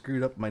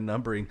screwed up my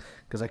numbering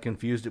because I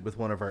confused it with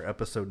one of our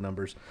episode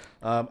numbers.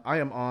 I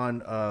am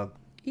on.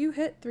 You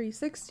hit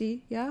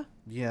 360, yeah?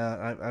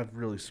 Yeah, I've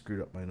really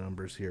screwed up my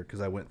numbers here because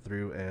I went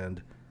through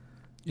and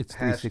it's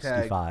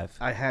 365.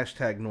 I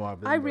hashtag Noir.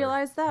 I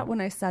realized that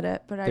when I said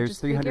it, but I There's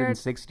just figured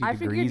 360 I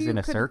figured degrees you in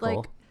a could, circle.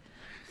 like,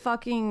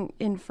 fucking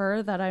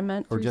infer that I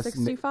meant Or just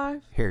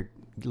 365. Here,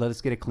 let us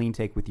get a clean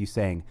take with you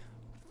saying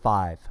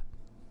 5.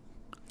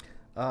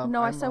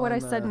 No, I I'm said what I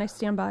on, said, and I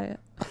stand by it.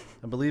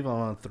 I believe I'm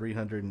on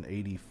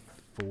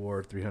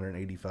 384,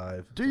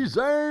 385,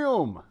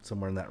 Damn!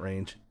 somewhere in that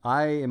range.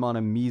 I am on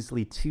a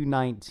measly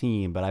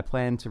 219, but I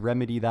plan to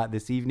remedy that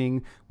this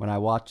evening when I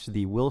watch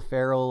the Will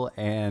Ferrell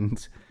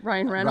and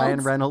Ryan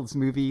Reynolds.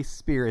 movie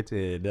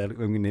Spirited. I'm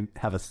going to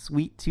have a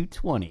sweet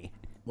 220.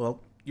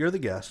 Well, you're the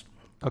guest.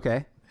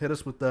 Okay. Hit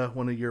us with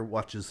one of your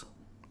watches.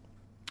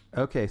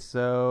 Okay,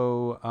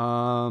 so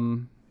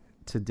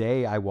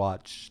today I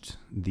watched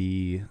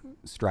the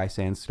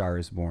Streisand Star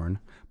is Born,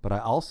 but I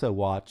also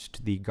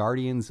watched the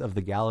Guardians of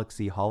the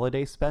Galaxy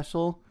holiday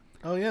special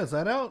Oh yeah, is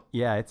that out?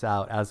 Yeah, it's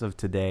out as of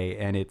today,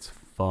 and it's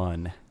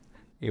fun.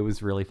 It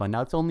was really fun.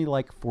 Now, it's only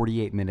like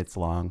 48 minutes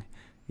long.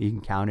 You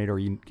can count it or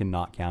you can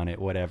not count it,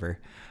 whatever.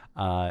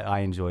 I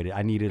enjoyed it.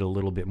 I needed a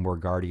little bit more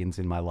Guardians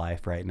in my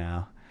life right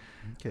now.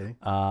 Okay.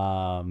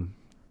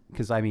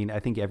 Because, I mean, I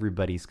think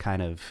everybody's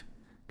kind of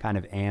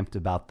amped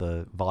about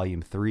the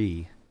Volume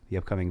 3, the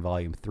upcoming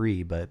Volume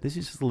 3, but this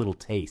is just a little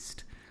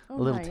taste. Oh,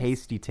 a little nice.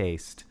 tasty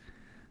taste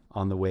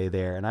on the way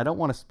there. And I don't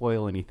want to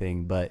spoil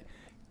anything, but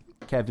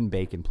Kevin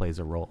Bacon plays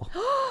a role.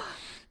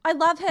 I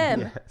love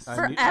him Yes.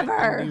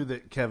 forever. I knew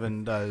that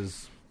Kevin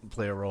does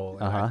play a role.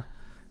 and Uh-huh.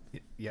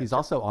 yeah. He's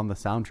also on the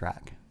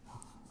soundtrack.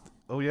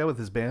 Oh yeah, with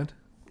his band.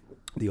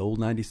 The old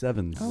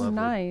 97s. Oh,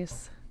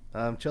 nice.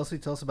 Chelsea,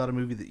 tell us about a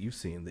movie that you've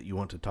seen that you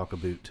want to talk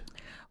about.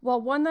 Well,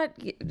 one that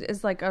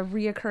is like a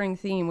reoccurring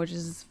theme, which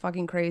is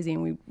fucking crazy,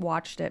 and we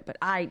watched it, but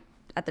I,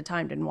 at the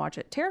time, didn't watch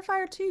it.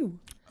 Terrifier 2.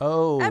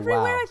 Oh,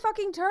 Everywhere wow. I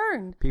fucking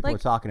turned. People like,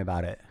 are talking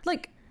about it.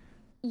 Like,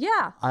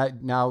 yeah.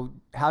 Now,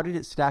 how did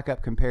it stack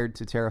up compared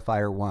to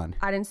Terrifier 1?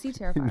 I didn't see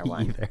Terrifier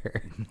 1.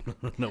 Either.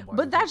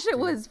 But that shit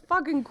was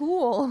fucking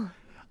cool.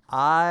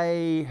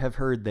 I have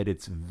heard that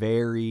it's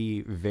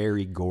very,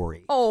 very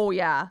gory. Oh,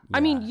 yeah. I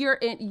mean, Yeah.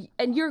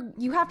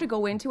 you have to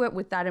go into it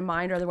with that in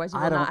mind, or otherwise you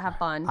will not have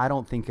fun. I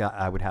don't think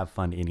I would have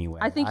fun anyway.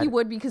 I think you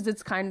would, because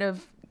it's kind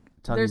of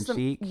Tongue there's in some,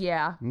 cheek?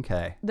 yeah.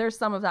 Okay. There's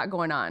some of that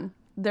going on.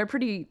 They're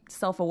pretty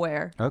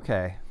self-aware.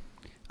 Okay.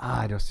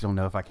 I just don't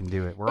know if I can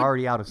do it. We're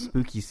already out of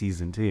spooky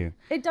season, too.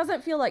 It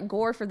doesn't feel like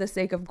gore for the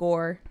sake of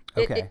gore.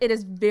 Okay. It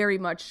is very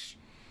much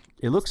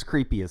It looks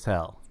creepy as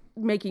hell.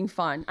 making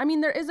fun. I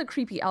mean, there is a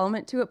creepy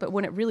element to it, but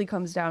when it really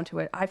comes down to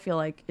it, I feel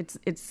like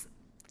it's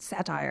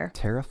satire.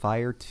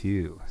 Terrifier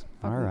 2. All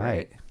Fucking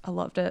right. great. I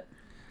loved it.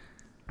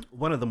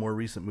 One of the more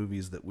recent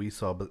movies that we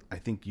saw, but I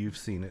think you've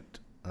seen it,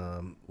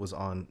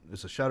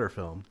 it's a Shudder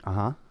film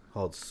Uh-huh.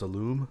 called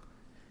Saloom.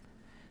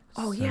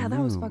 Oh yeah, that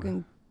was Saloom.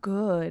 fucking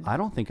good. I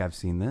don't think I've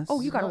seen this.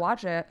 Oh, you gotta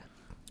watch it.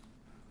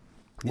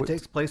 It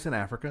takes place in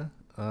Africa,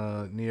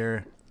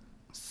 near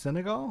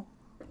Senegal.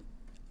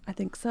 I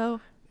think so.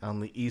 On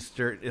the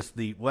eastern, it's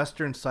the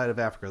western side of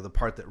Africa, the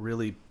part that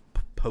really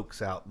pokes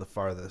out the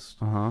farthest.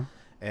 Uh-huh.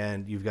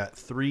 And you've got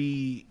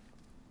three,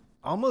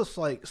 almost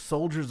like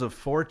soldiers of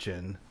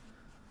fortune,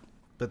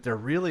 but they're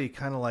really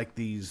kind of like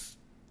these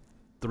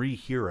three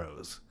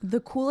heroes. The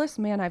coolest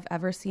man I've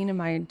ever seen in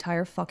my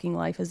entire fucking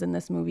life is in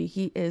this movie.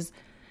 He is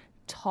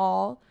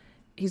tall.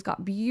 He's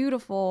got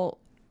beautiful,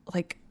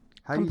 like,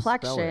 How do you spell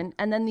complexion, it?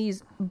 and then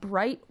these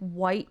bright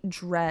white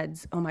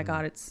dreads. Oh my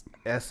god, it's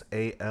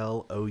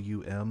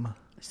Saloum.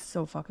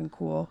 so fucking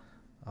cool.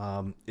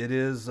 It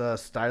is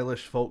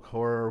stylish folk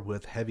horror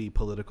with heavy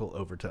political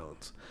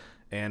overtones.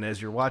 And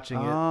as you're watching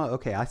it,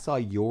 Okay. I saw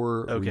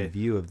your Okay.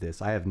 review of this.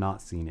 I have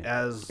not seen it.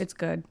 It's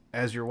good.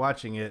 as you're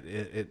watching it,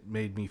 it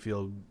made me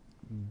feel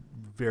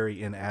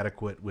very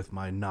inadequate with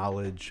my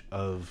knowledge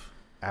of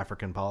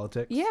African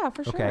politics. Yeah,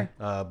 for sure.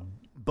 Okay.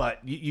 But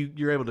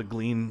you're able to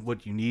glean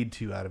what you need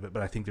to out of it.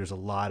 But I think there's a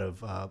lot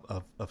of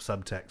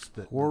subtext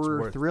that Horror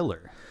that's worth.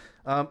 thriller.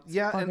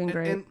 Yeah, fucking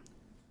great.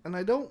 And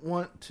I don't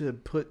want to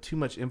put too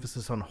much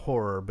emphasis on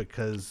horror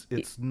because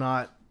it's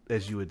not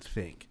as you would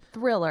think.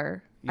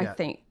 Thriller, I Yeah,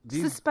 think.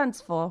 these-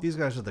 Suspenseful. These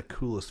guys are the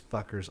coolest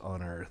fuckers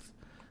on earth.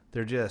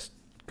 They're just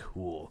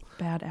cool.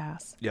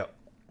 Badass. Yep.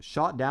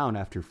 Shot down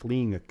after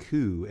fleeing a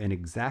coup and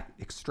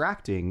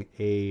extracting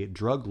a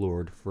drug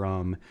lord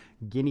from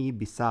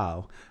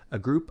Guinea-Bissau, a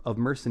group of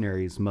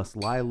mercenaries must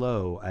lie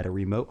low at a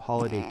remote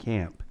holiday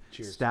camp,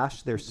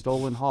 stash their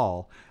stolen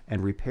haul,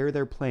 and repair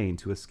their plane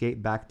to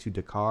escape back to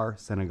Dakar,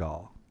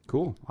 Senegal.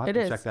 Cool. I'll have It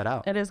to is. check that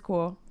out. It is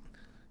cool.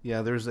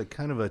 Yeah, there's a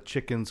kind of a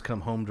chickens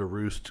come home to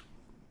roost,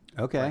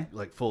 Okay.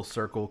 like full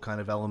circle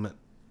kind of element.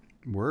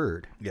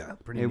 Word. Yeah,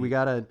 pretty. Hey, we neat.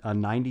 got a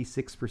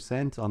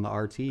 96% on the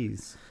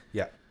RTs.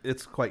 Yeah,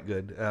 it's quite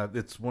good.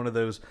 It's one of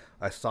those.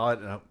 I saw it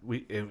and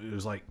it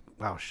was like,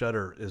 wow,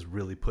 Shudder is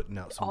really putting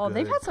out some. Oh, good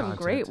they've had some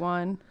content. great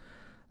one.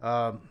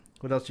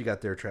 What else you got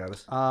there,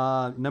 Travis?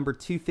 Number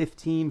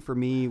 215 for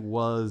me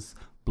was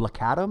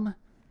Black Adam.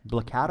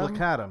 Black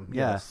Adam,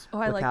 yes. Oh,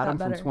 I Black like that Adam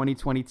from better.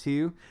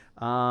 2022.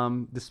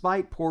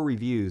 Despite poor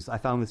reviews, I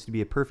found this to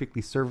be a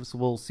perfectly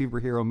serviceable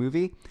superhero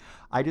movie.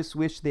 I just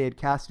wish they had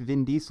cast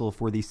Vin Diesel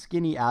for the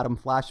skinny Adam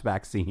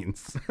flashback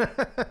scenes.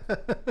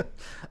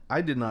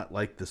 I did not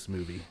like this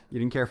movie. You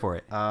didn't care for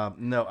it.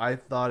 No, I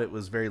thought it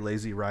was very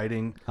lazy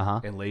writing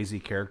and lazy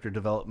character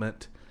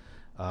development.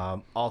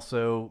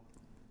 Also,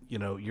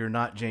 you're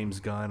not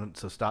James Gunn,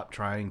 so stop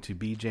trying to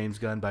be James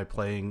Gunn by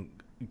playing,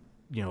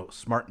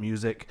 smart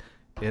music.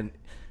 And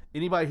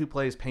anybody who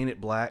plays Paint It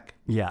Black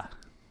Yeah.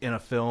 in a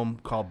film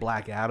called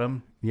Black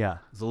Adam Yeah.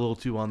 is a little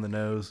too on the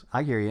nose.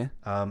 I hear you.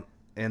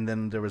 And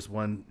then there was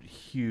one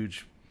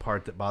huge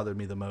part that bothered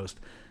me the most.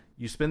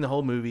 You spend the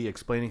whole movie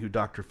explaining who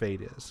Dr.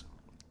 Fate is,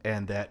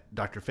 and that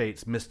Dr.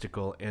 Fate's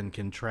mystical and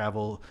can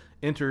travel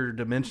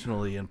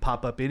interdimensionally and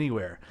pop up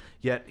anywhere.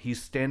 Yet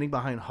he's standing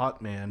behind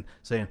Hawkman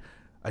saying,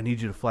 I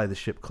need you to fly the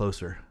ship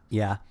closer.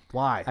 Yeah.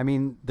 Why? I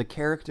mean, the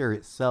character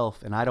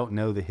itself, and I don't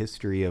know the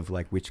history of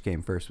like which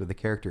came first, but the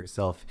character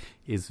itself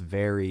is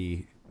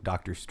very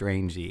Doctor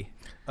Strangey.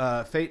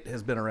 Fate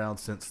has been around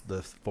since the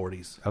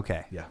 40s.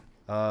 Okay. Yeah.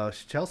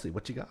 Chelsea,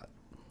 what you got?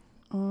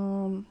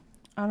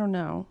 I don't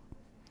know.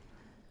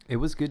 It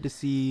was good to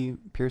see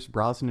Pierce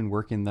Brosnan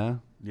working though.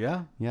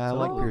 Yeah. Yeah, I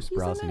like Pierce he's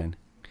in it? Brosnan.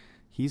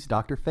 He's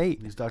Dr. Fate.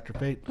 He's Dr.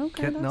 Fate.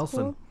 Okay, Kent that's Nelson.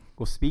 cool.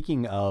 Well,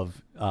 speaking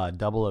of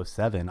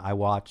 007, I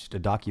watched a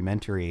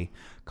documentary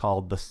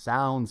called The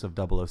Sounds of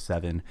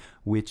 007,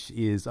 which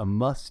is a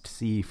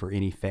must-see for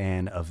any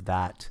fan of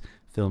that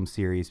film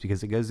series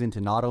because it goes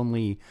into not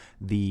only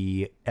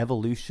the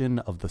evolution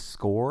of the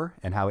score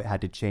and how it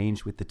had to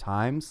change with the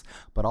times,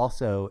 but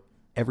also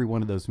every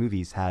one of those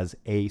movies has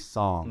a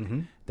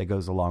song that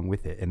goes along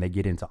with it, and they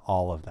get into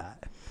all of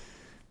that.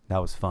 That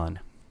was fun.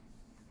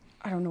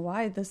 I don't know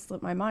why this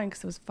slipped my mind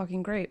because it was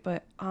fucking great,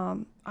 but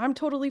I'm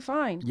totally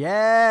fine.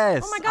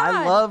 Yes. Oh my God.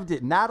 I loved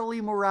it. Natalie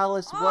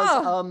Morales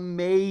was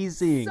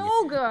amazing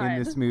so good.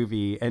 in this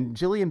movie. And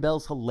Jillian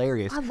Bell's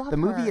hilarious. I love the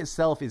movie her.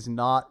 itself is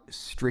not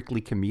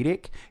strictly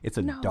comedic. It's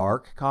a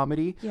dark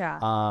comedy.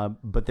 Yeah.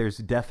 But there's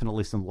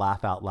definitely some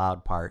laugh out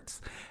loud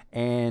parts.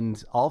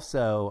 And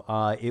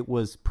also, it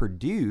was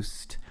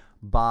produced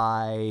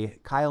by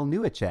Kyle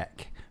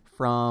Newacheck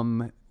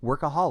from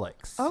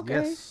Workaholics. Okay.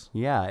 Yes.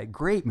 Yeah,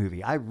 great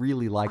movie. I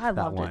really liked I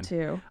that loved one. it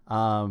too.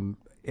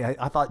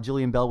 I thought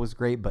Jillian Bell was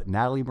great, but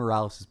Natalie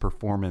Morales'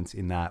 performance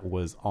in that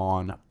was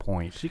on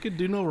point. She could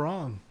do no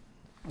wrong.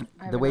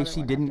 The way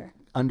she didn't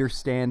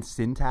understand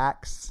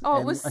syntax. Oh, it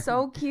and- was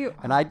so cute.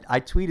 And I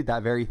tweeted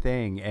that very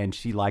thing, and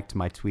she liked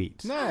my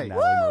tweet. Nice.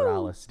 Natalie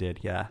Morales did,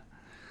 yeah.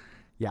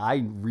 Yeah,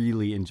 I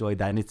really enjoyed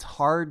that. And it's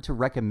hard to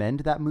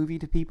recommend that movie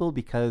to people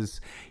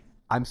because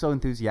I'm so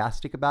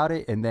enthusiastic about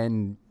it, and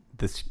then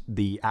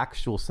the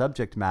actual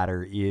subject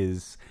matter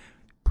is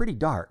pretty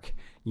dark,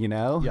 you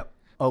know? Yep.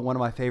 Oh, one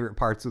of my favorite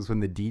parts was when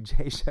the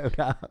DJ showed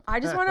up. I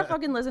just want to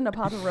fucking listen to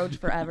Papa Roach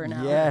forever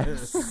now.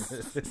 Yes.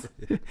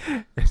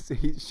 So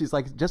she's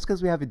like, just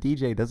because we have a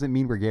DJ doesn't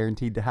mean we're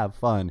guaranteed to have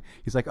fun.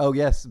 He's like, oh,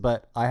 yes,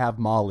 but I have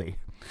Molly.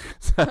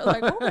 So,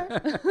 Like,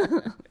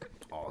 okay.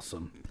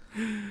 Awesome.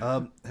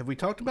 Have we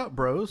talked about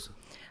Bros?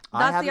 I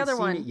That's the haven't other seen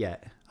one. it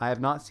yet. I have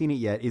not seen it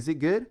yet. Is it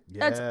good?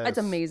 It's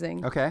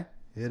amazing. Okay.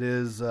 It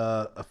is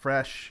a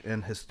fresh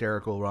and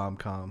hysterical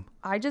rom-com.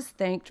 I just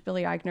thanked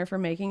Billy Eichner for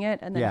making it,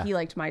 and then Yeah. he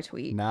liked my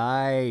tweet.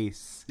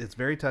 Nice. It's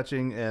very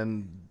touching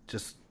and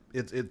just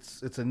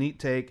it's a neat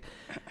take.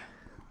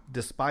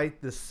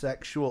 Despite the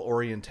sexual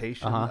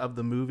orientation of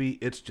the movie,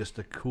 it's just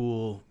a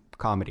cool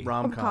Comedy.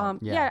 rom-com.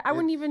 Yeah, I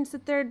wouldn't even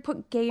sit there and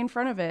put gay in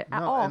front of it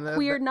at all. and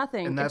Queer, and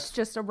nothing. that's- It's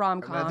just a and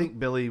rom-com. I think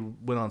Billy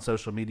went on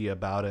social media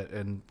about it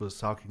and was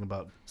talking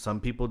about some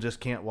people just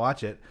can't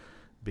watch it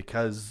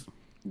because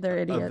They're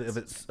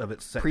idiots. of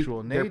its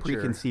sexual nature. Their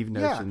preconceived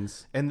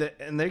notions. Yeah.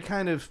 And they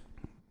kind of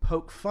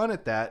poke fun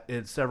at that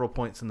at several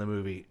points in the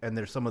movie, and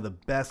they're some of the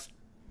best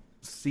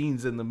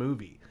scenes in the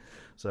movie.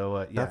 So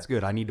yeah, That's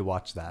good. I need to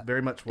watch that.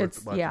 very much worth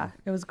It's watching.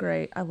 it was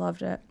great. I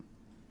loved it.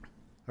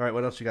 All right,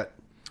 what else you got?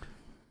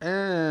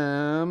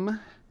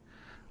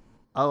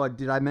 Oh,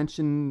 did I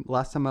mention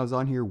last time I was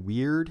on here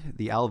Weird,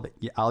 the Al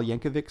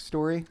Yankovic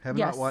story? Have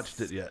Yes. not watched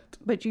it yet.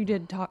 But you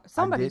did talk.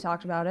 Somebody did.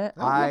 talked about it.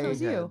 I don't know if it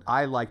was you.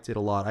 I liked it a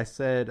lot. I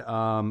said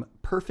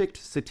perfect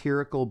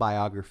satirical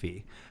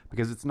biography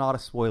because it's not a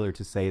spoiler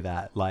to say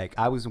that. Like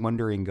I was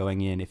wondering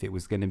going in if it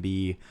was going to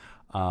be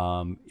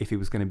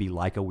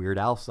like a Weird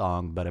Al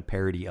song, but a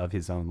parody of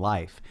his own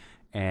life.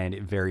 And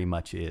it very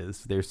much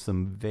is. There's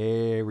some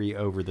very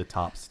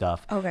over-the-top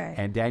stuff. Okay.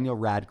 And Daniel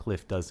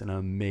Radcliffe does an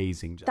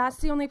amazing job. That's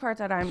the only part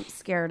that I'm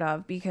scared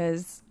of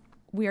because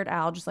Weird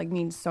Al just like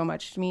means so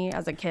much to me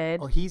as a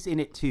kid. Well, he's in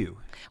it too.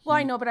 Well,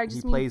 I know, but I just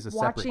he mean plays a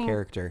separate watching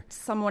character.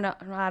 Someone else,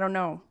 I don't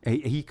know.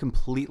 He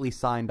completely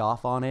signed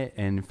off on it,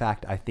 and in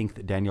fact, I think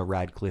that Daniel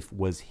Radcliffe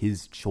was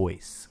his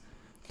choice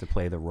to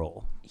play the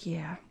role.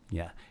 Yeah.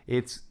 Yeah,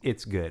 it's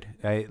good.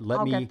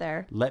 I'll get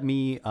there. Let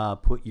me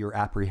put your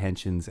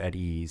apprehensions at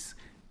ease.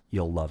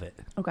 You'll love it.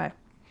 Okay.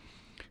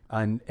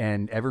 And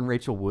Evan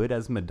Rachel Wood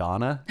as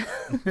Madonna.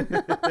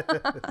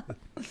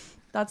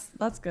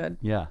 That's good.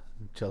 Yeah.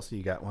 Chelsea,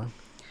 you got one?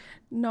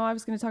 No, I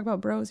was going to talk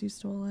about Bros. You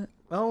stole it.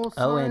 Oh,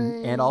 Oh,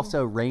 and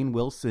also Rainn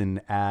Wilson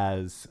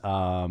as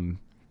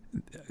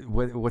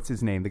what's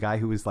his name? The guy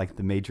who was like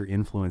the major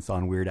influence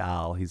on Weird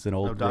Al. He's an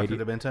old Dr.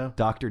 Demento?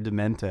 Dr.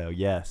 Demento.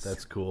 Yes.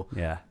 That's cool.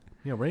 Yeah.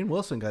 You know, Rainn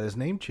Wilson got his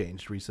name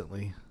changed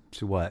recently.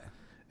 To what?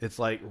 It's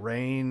like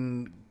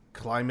Rain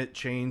Climate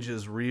Change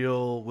is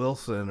Real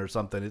Wilson or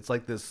something. It's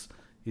like this.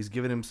 He's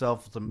given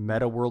himself some.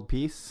 Meta World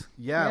Peace.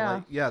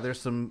 Yeah.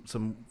 There's some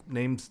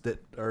names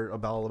that are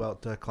all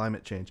about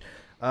climate change.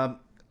 Well,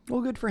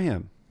 good for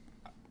him.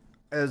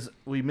 As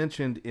we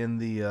mentioned in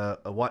the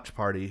a watch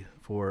party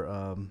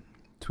for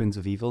Twins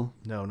of Evil.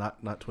 no,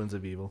 not Twins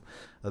of Evil,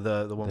 the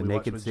one The we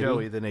watched Naked with City?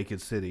 Joey, The Naked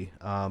City.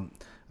 I've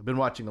been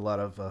watching a lot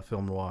of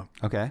film noir.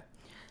 Okay.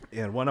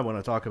 And one I want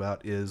to talk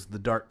about is The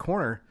Dark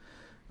Corner,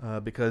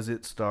 because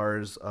it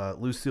stars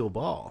Lucille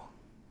Ball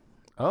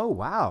Oh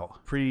wow!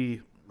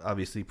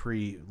 Obviously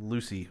pre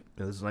Lucy.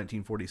 This is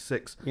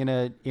 1946. In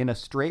a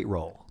straight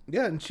role.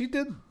 Yeah, and she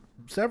did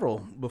several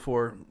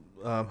before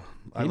I Love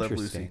Lucy.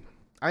 Interesting.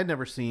 I'd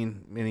never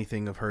seen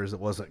anything of hers that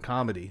wasn't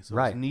comedy, so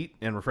Right. it's neat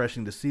and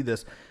refreshing to see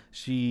this.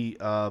 She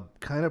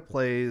kind of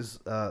plays.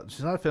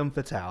 She's not a femme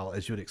fatale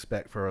as you would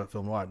expect for a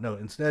film noir. No,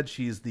 instead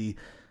she's the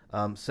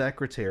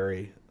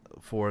secretary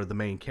for the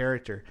main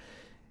character,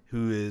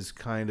 who is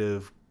kind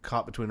of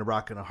caught between a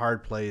rock and a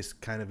hard place,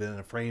 kind of in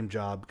a frame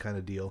job kind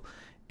of deal,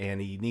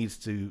 and he needs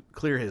to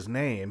clear his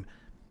name,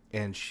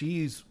 and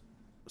she's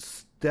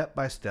step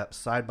by step,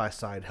 side by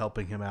side,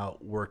 helping him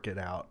out, work it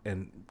out,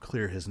 and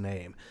clear his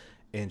name.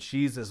 And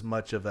she's as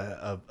much of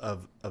a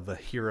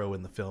hero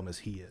in the film as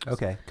he is.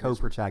 Okay,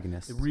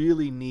 co-protagonist.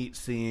 Really neat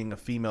seeing a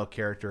female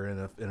character in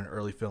an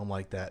early film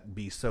like that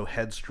be so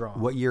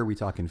headstrong. What year are we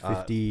talking?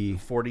 50?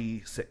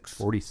 46.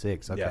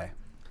 46. Okay. Yeah.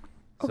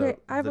 Okay, So,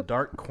 I have The a-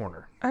 Dark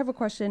Corner. I have a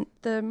question.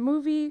 The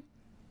movie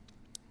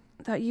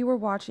that you were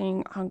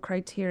watching on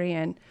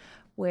Criterion,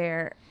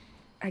 where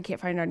I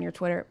can't find it on your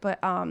Twitter, but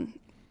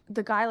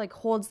the guy like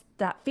holds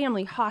that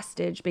family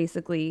hostage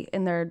basically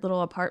in their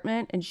little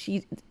apartment, and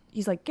he's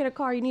like, "Get a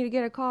car! You need to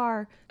get a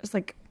car." It's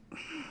like,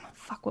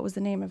 fuck, what was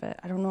the name of it?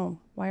 I don't know.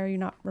 Why are you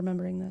not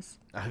remembering this?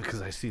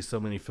 Because I see so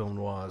many film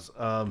noirs.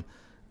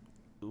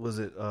 Was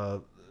it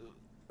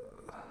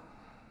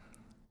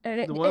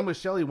And the one with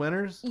Shelley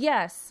Winters?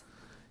 Yes.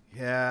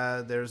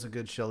 Yeah, there's a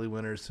good Shelley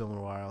Winters film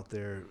noir out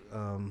there.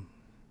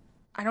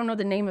 I don't know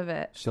the name of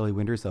it. Shelley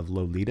Winters of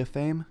Lolita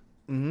fame.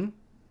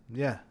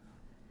 Yeah.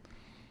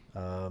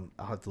 I'll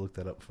have to look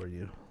that up for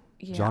you.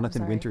 Yeah, I'm Jonathan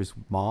sorry. Winters'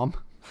 mom.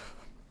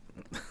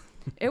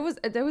 It was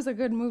a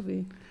good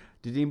movie.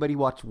 Did anybody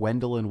watch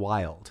Wendell and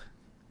Wild?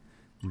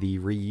 The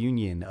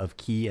reunion of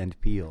Key and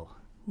Peele.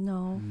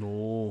 No.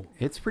 No.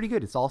 It's pretty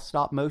good. It's all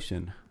stop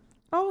motion.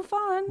 Oh,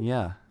 fun.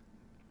 Yeah.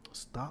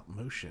 Stop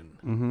motion.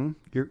 Mm-hmm.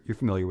 You're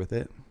familiar with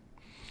it.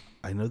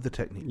 I know the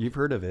technique. You've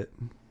heard of it.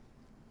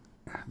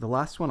 The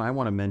last one I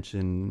want to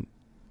mention,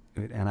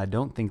 and I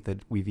don't think that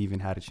we've even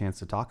had a chance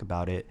to talk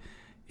about it,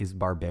 is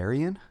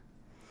Barbarian.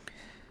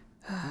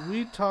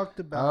 We talked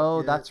about Oh,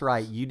 it. that's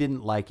right. You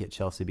didn't like it,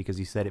 Chelsea, because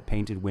you said it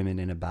painted women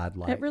in a bad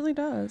light. It really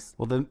does.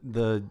 Well,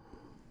 I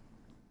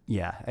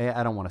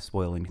don't want to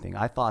spoil anything.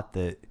 I thought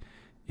that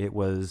it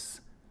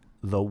was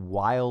the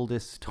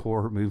wildest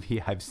horror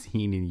movie I've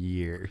seen in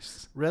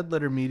years. Red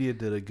Letter Media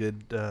did a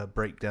good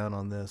breakdown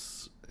on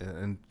this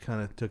and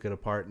kind of took it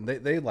apart, and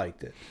they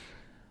liked it.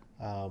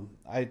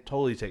 I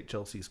totally take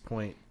Chelsea's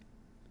point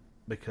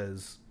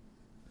because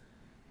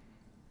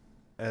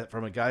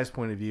from a guy's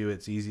point of view,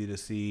 it's easy to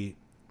see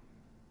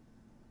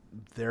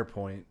their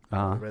point,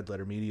 Red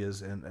Letter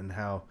Media's, and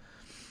how,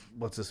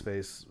 what's his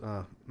face,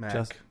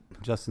 Mac.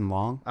 Justin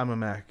Long. I'm a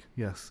Mac,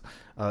 yes.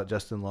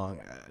 Justin Long.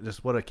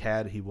 Just what a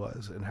cad he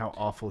was and how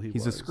awful he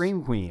was. He's a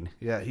scream queen.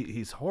 Yeah,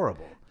 he's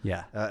horrible.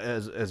 Yeah.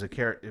 As a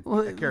character, Well,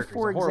 a character.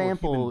 for He's a horrible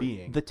example, human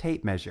being. the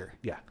tape measure.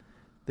 Yeah.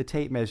 The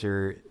tape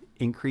measure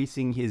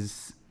increasing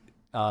his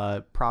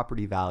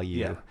property value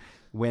Yeah.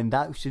 when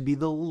that should be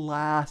the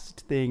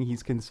last thing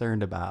he's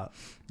concerned about.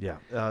 Yeah.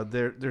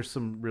 There's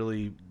some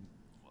really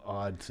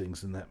odd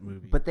things in that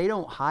movie. But they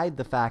don't hide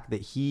the fact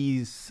that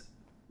he's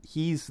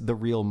the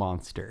real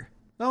monster.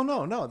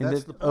 no, In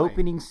that's the the point.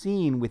 opening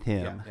scene with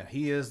him. Yeah,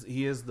 he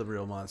is the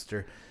real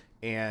monster,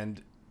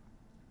 and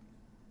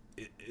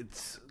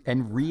it's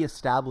And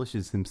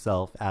reestablishes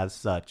himself as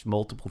such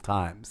multiple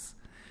times.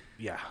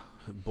 yeah,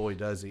 boy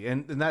does he.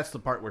 And that's the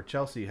part where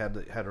Chelsea had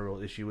a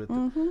real issue with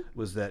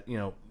was that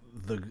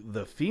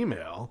the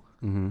female.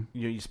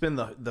 You spend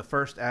the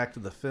first act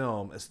of the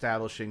film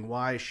establishing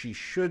why she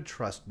should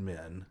trust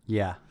men,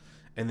 Yeah.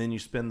 and then you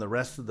spend the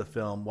rest of the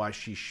film why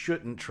she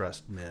shouldn't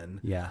trust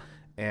men. Yeah.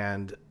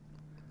 And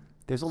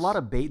There's a lot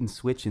of bait and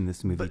switch in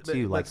this movie But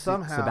too. Like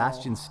somehow-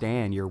 Sebastian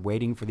Stan, you're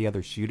waiting for the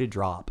other shoe to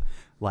drop.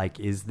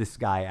 Like, is this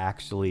guy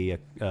actually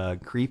a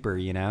creeper?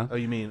 You know? oh,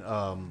 you mean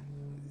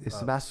Is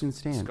Sebastian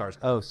Stan? Skarsgård.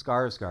 Oh,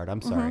 Skarsgård.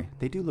 I'm sorry.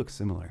 They do look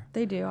similar.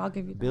 They do. I'll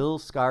give you that. Bill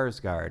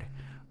Skarsgård.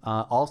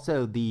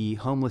 Also, the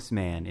homeless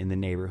man in the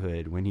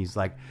neighborhood when he's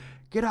like,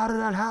 "Get out of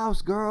that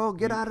house, girl!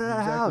 Get out of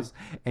that house!"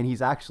 And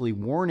he's actually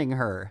warning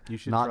her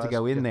not to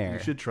go in there. You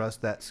should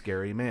trust that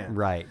scary man.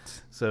 Right.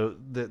 So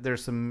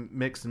there's some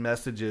mixed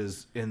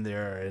messages in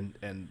there,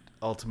 and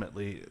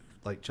ultimately,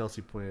 like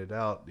Chelsea pointed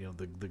out,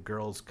 the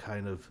girls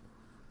kind of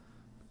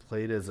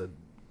played as a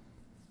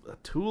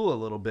tool a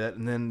little bit,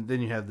 and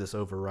then you have this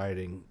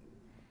overriding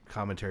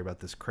commentary about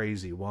this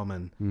crazy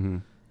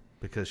woman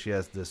because she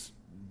has this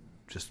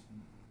just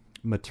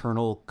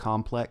Maternal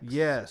complex.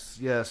 yes,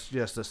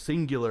 a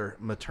singular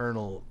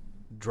maternal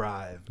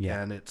drive,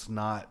 Yeah. and it's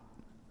not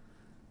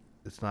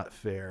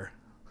fair.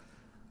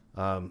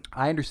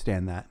 I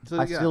understand that. So,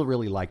 I yeah. still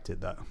really liked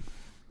it though.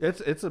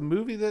 It's a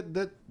movie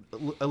that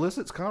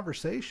elicits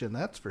conversation.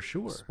 That's for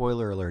sure.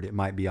 Spoiler alert, it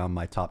might be on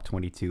my top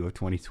 22 of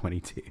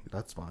 2022.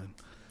 That's fine.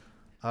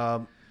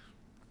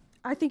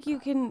 I think you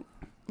can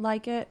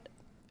like it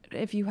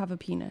if you have a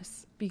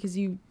penis, because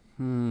you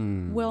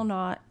will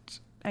not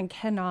and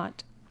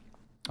cannot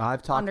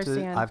I've talked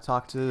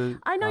to.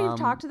 I know you've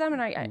talked to them,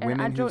 and I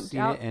women don't who've seen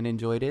doubt it and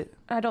enjoyed it.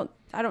 I don't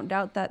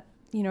doubt that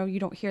you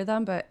don't hear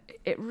them, but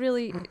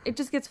it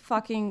just gets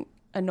fucking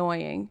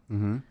annoying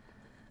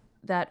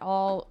that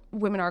all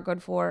women are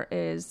good for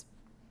is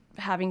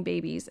having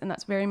babies, and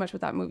that's very much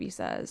what that movie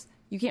says.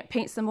 You can't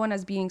paint someone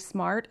as being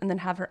smart and then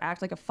have her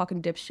act like a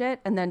fucking dipshit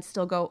and then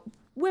still go,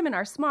 women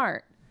are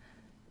smart.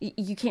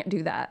 You can't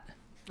do that.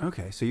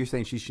 Okay, so you're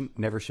saying she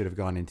never should have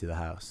gone into the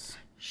house.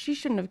 She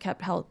shouldn't have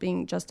kept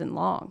helping Justin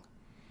Long.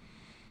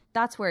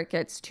 That's where it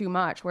gets too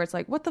much, where it's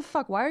like, what the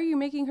fuck? Why are you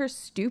making her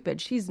stupid?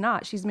 She's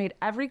not. She's made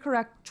every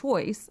correct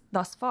choice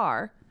thus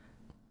far,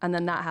 and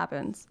then that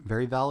happens.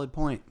 Very valid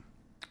point.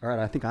 All right,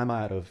 I think I'm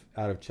out of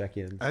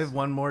check-ins. I have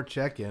one more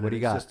check-in. What do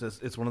you got?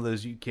 It's one of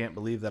those you can't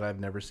believe that I've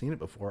never seen it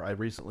before. I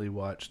recently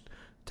watched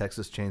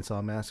Texas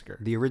Chainsaw Massacre.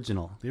 The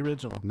original. The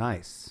original.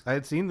 Nice. I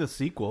had seen the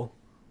sequel.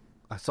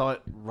 I saw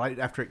it right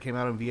after it came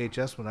out on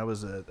VHS when I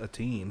was a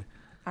teen.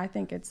 I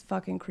think it's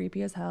fucking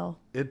creepy as hell.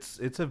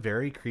 It's a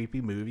very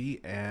creepy movie,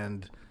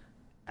 and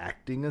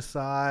acting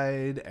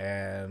aside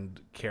and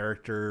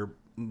character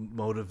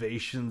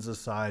motivations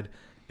aside,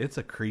 it's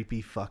a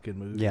creepy fucking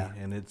movie. Yeah.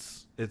 And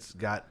it's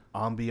got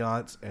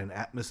ambiance and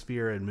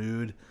atmosphere and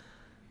mood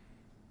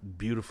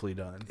beautifully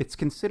done. It's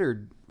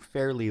considered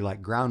fairly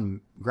like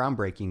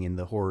groundbreaking in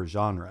the horror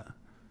genre.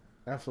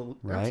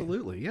 Absolutely. Right?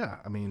 Absolutely. Yeah.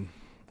 I mean,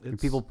 And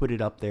people put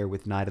it up there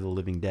with Night of the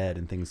Living Dead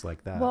and things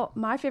like that. Well,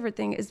 my favorite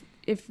thing is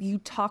if you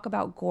talk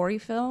about gory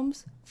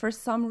films, for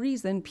some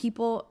reason,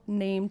 people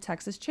name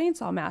Texas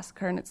Chainsaw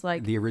Massacre, and it's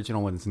like the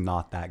original one's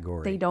not that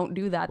gory. they don't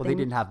do that. Well, they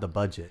didn't have the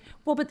budget.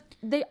 Well, but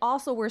they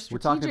also were We're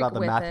strategic talking about the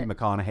with Matthew it.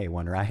 McConaughey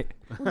one, right?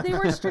 They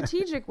were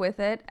strategic with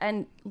it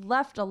and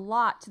left a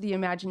lot to the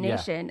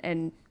imagination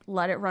and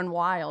let it run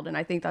wild. And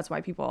I think that's why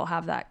people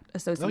have that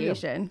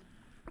association.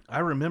 I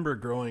remember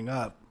growing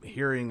up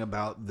hearing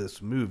about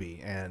this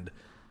movie and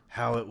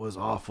how it was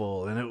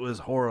awful and it was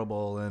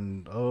horrible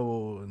and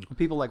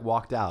People like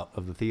walked out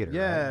of the theater.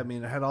 yeah, right? I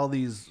mean, it had all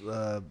these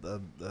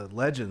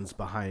legends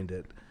behind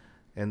it.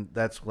 And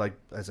that's like,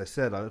 as I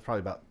said, I was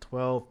probably about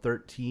 12,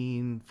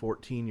 13,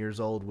 14 years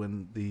old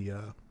when the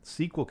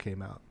sequel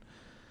came out.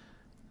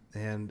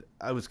 And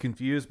I was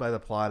confused by the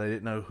plot. I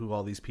didn't know who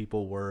all these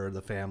people were,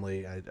 the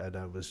family. I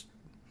was,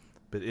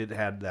 but it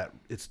had that,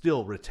 it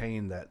still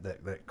retained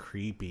that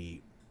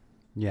creepy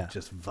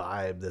just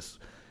vibe, this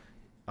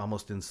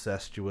almost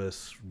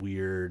incestuous,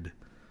 weird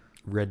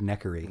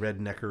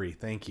redneckery.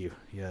 Thank you.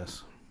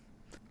 Yes.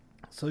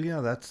 So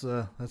yeah, that's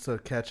a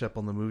catch up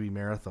on the movie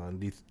marathon.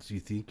 Do you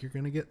think you're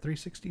going to get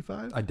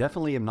 365? I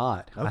definitely am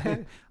not.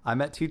 Okay.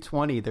 I'm at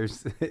 220.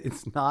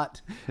 It's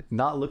not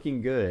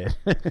looking good.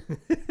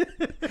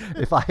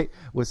 If I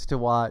was to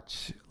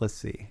watch, let's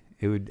see,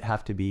 it would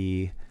have to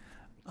be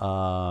 3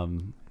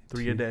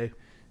 a day.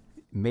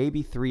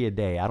 Maybe 3 a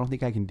day. I don't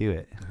think I can do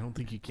it. I don't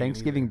think you can.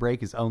 Thanksgiving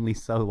break is only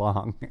so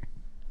long.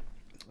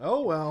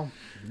 Oh well,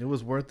 it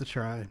was worth the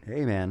try.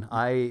 Hey man,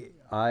 I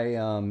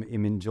am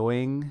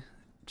enjoying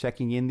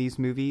checking in these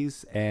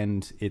movies,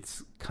 and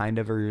it's kind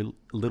of a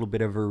little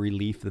bit of a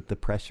relief that the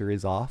pressure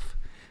is off.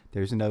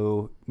 There's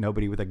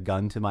nobody with a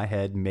gun to my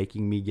head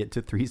making me get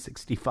to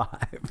 365.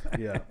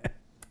 Yeah,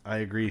 I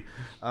agree.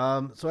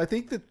 So I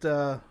think that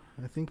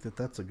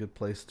that's a good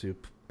place to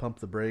pump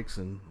the brakes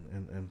and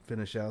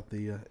finish out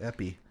the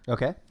epi.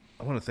 Okay.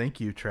 I want to thank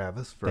you,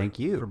 Travis, for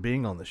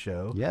being on the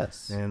show.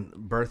 Yes. And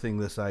birthing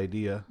this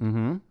idea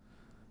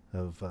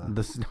of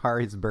the star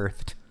is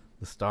birthed.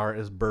 The star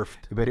is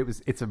birthed. But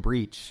it's a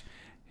breach.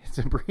 It's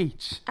a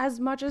breach. As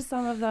much as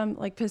some of them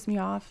like piss me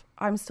off,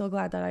 I'm still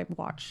glad that I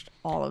watched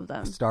all of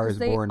them. The Star is 'Cause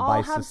they Born all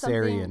by have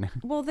Cesarean.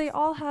 Well, they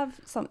all have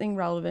something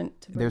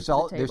relevant to bring to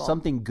the There's table.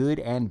 something good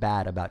and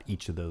bad about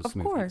each of those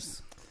movies. Of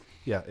course.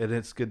 Yeah, and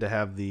it's good to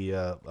have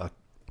the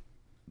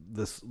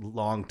this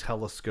long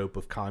telescope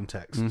of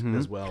context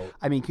as well.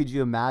 I mean, could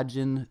you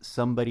imagine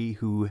somebody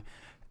who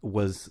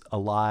was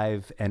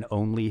alive and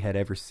only had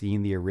ever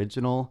seen the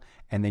original,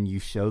 and then you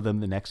show them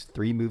the next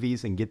 3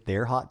 movies and get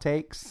their hot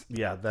takes?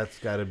 Yeah, that's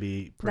got to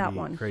be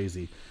pretty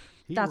crazy.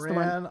 He That's the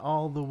ran one.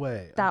 all the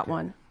way. That Okay.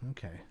 one.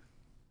 Okay.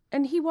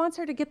 And he wants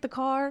her to get the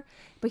car,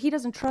 but he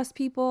doesn't trust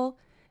people,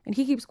 and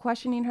he keeps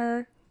questioning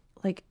her,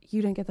 like,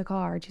 you didn't get the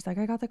car. And she's like,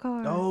 I got the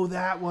car. Oh,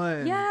 that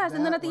one. Yes,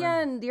 and then That at the one.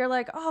 end, you're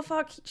like, oh,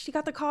 fuck, she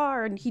got the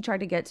car. And he tried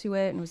to get to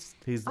it, and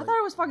I thought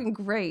it was fucking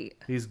great.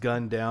 He's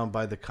gunned down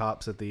by the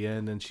cops at the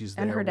end, and she's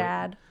there. And her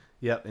dad.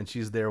 Yep, and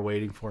she's there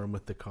waiting for him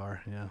with the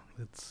car. Yeah,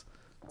 it's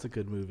a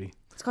good movie.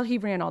 It's called He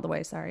Ran All the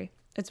Way, sorry.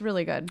 It's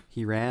really good.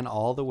 He ran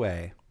all the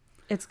way.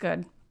 It's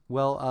good.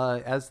 Well,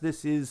 as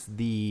this is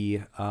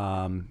the,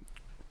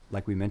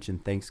 like we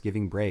mentioned,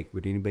 Thanksgiving break,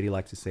 would anybody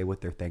like to say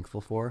what they're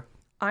thankful for?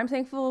 I'm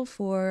thankful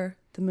for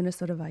the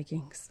Minnesota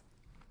Vikings.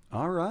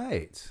 All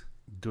right.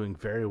 Doing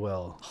very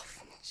well.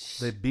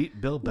 They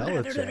beat Bill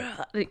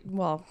Belichick.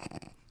 Well,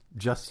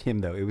 Just him,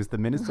 though. It was the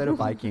Minnesota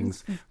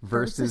Vikings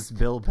versus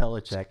Bill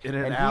Belichick. In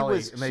an and alley, he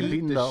was and they beat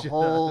cheating the the shit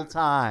whole out of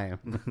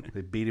time.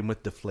 They beat him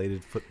with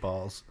deflated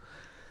footballs.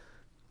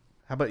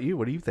 How about you?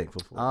 What are you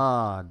thankful for?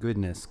 Ah,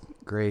 goodness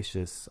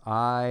gracious.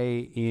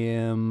 I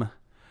am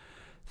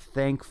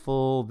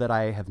thankful that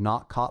I have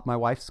not caught my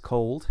wife's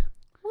cold.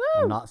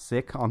 I'm not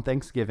sick on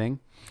Thanksgiving.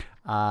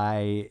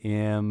 I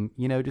am,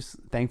 just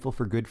thankful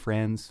for good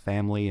friends,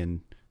 family,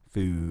 and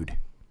food.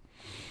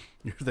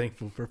 You're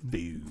thankful for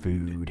food.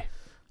 Food.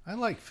 I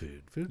like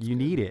food. Food's You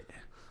good. need it.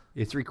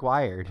 It's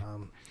required.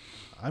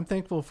 I'm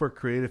thankful for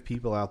creative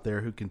people out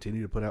there who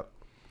continue to put out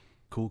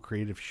cool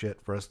creative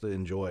shit for us to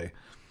enjoy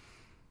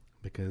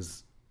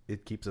because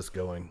it keeps us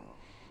going.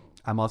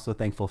 I'm also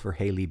thankful for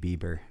Hailey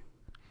Bieber.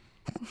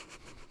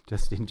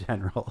 Just in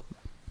general.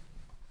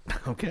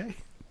 Okay.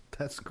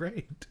 That's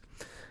great.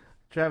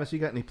 Travis, you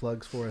got any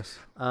plugs for us?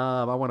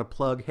 I want to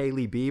plug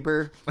Hailey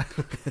Bieber.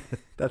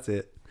 That's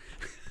it.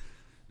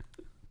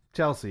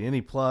 Chelsea,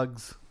 any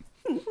plugs?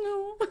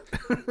 No.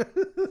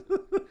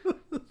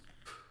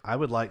 I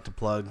would like to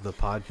plug the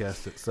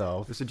podcast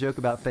itself. There's a joke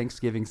about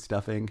Thanksgiving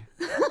stuffing.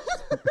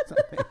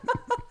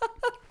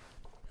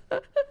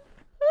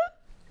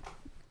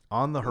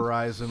 On the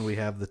horizon, we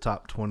have the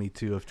top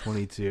 22 of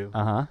 22.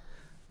 Uh-huh.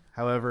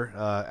 However,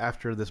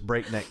 after this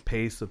breakneck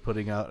pace of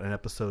putting out an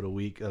episode a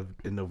week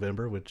in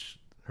November, which,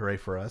 hooray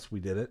for us, we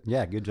did it.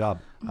 Yeah, good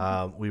job.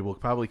 We will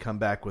probably come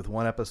back with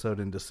one episode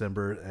in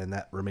December, and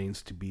that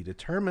remains to be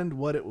determined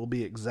what it will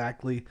be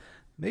exactly.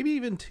 Maybe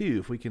even two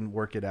if we can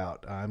work it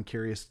out. I'm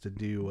curious to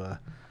do...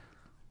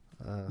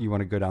 You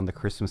want to go down the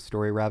Christmas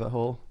story rabbit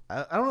hole?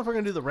 I don't know if we're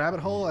going to do the rabbit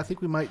hole. I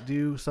think we might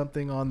do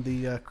something on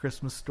the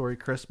Christmas Story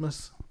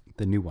Christmas.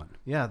 The new one.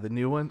 Yeah, the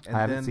new one. And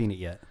I haven't seen it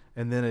yet.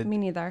 And then Me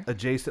neither.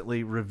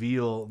 Adjacently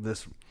reveal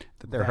this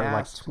There are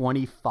like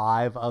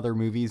 25 other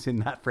movies in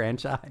that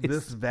franchise.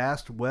 this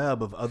vast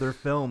web of other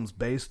films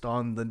based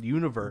on the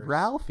universe.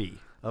 Ralphie.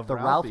 Of the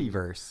Ralphie.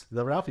 Ralphie-verse.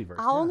 The Ralphie-verse.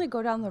 I'll only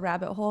go down the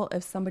rabbit hole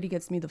if somebody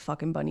gets me the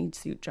fucking bunny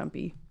suit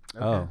jumpy.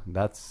 Oh,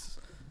 that's...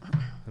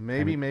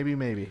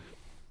 Maybe.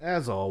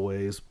 As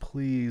always,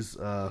 please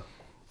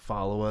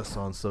follow us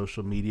on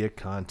social media.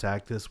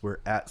 Contact us. We're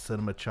at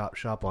Cinema Chop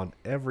Shop on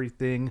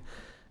everything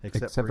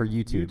except for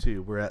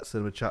YouTube. We're at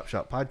Cinema Chop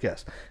Shop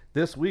Podcast.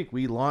 This week,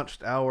 we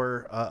launched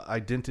our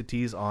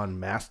identities on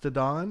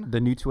Mastodon.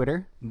 The new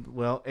Twitter?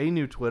 Well, a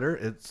new Twitter.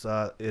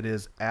 It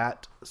is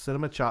at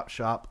Cinema Chop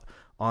Shop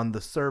on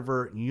the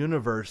server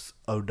Universe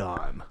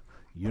Odon.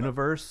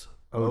 Universe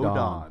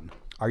Odon.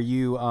 Are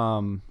you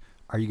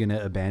going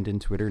to abandon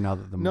Twitter now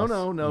that the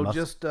No.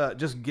 Just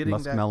getting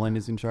that. Muskmelon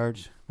is in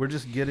charge? We're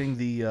just getting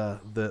the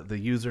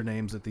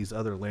usernames at these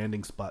other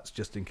landing spots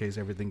just in case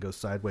everything goes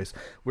sideways.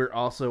 We're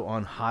also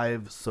on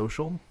Hive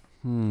Social.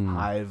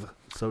 Hive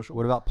Social.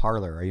 What about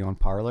Parler? Are you on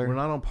Parler? We're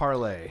not on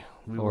Parlay.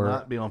 We will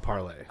not be on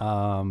Parlay.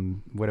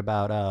 What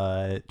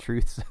about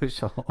Truth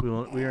Social?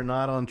 We are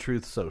not on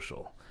Truth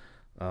Social.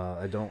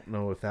 I don't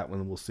know if that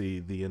one will see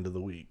the end of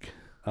the week.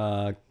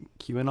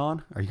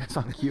 QAnon? Are you guys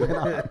on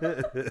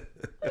QAnon?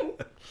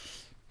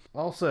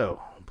 Also,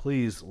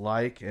 please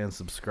like and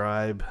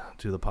subscribe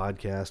to the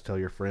podcast. Tell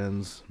your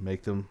friends,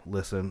 make them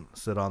listen,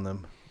 sit on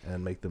them,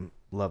 and make them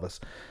love us.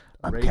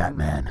 I'm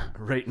Catman.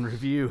 Rate and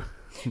review.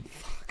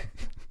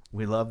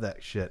 We love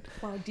that shit.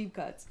 Wow, deep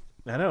cuts.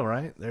 I know,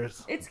 right?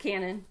 It's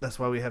canon. That's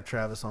why we have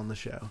Travis on the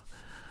show.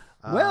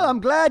 Well, I'm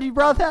glad you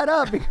brought that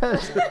up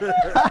because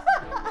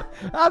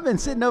I've been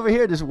sitting over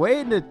here just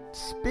waiting to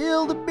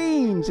spill the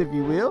beans, if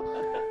you will.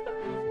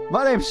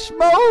 My name's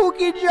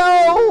Smokey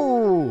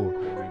Joe.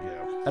 There we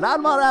go. And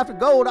I'm not after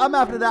gold. I'm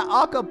after that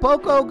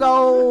Acapulco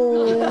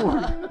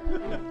gold.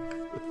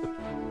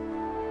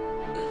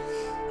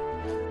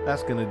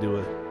 That's going to do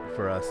it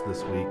for us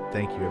this week.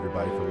 Thank you,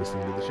 everybody, for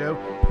listening to the show.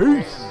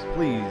 Peace.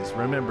 Please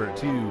remember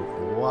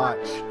to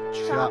watch,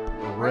 chop,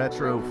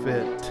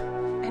 retrofit.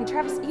 And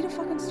Travis, eat a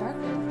fucking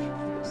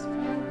starfish.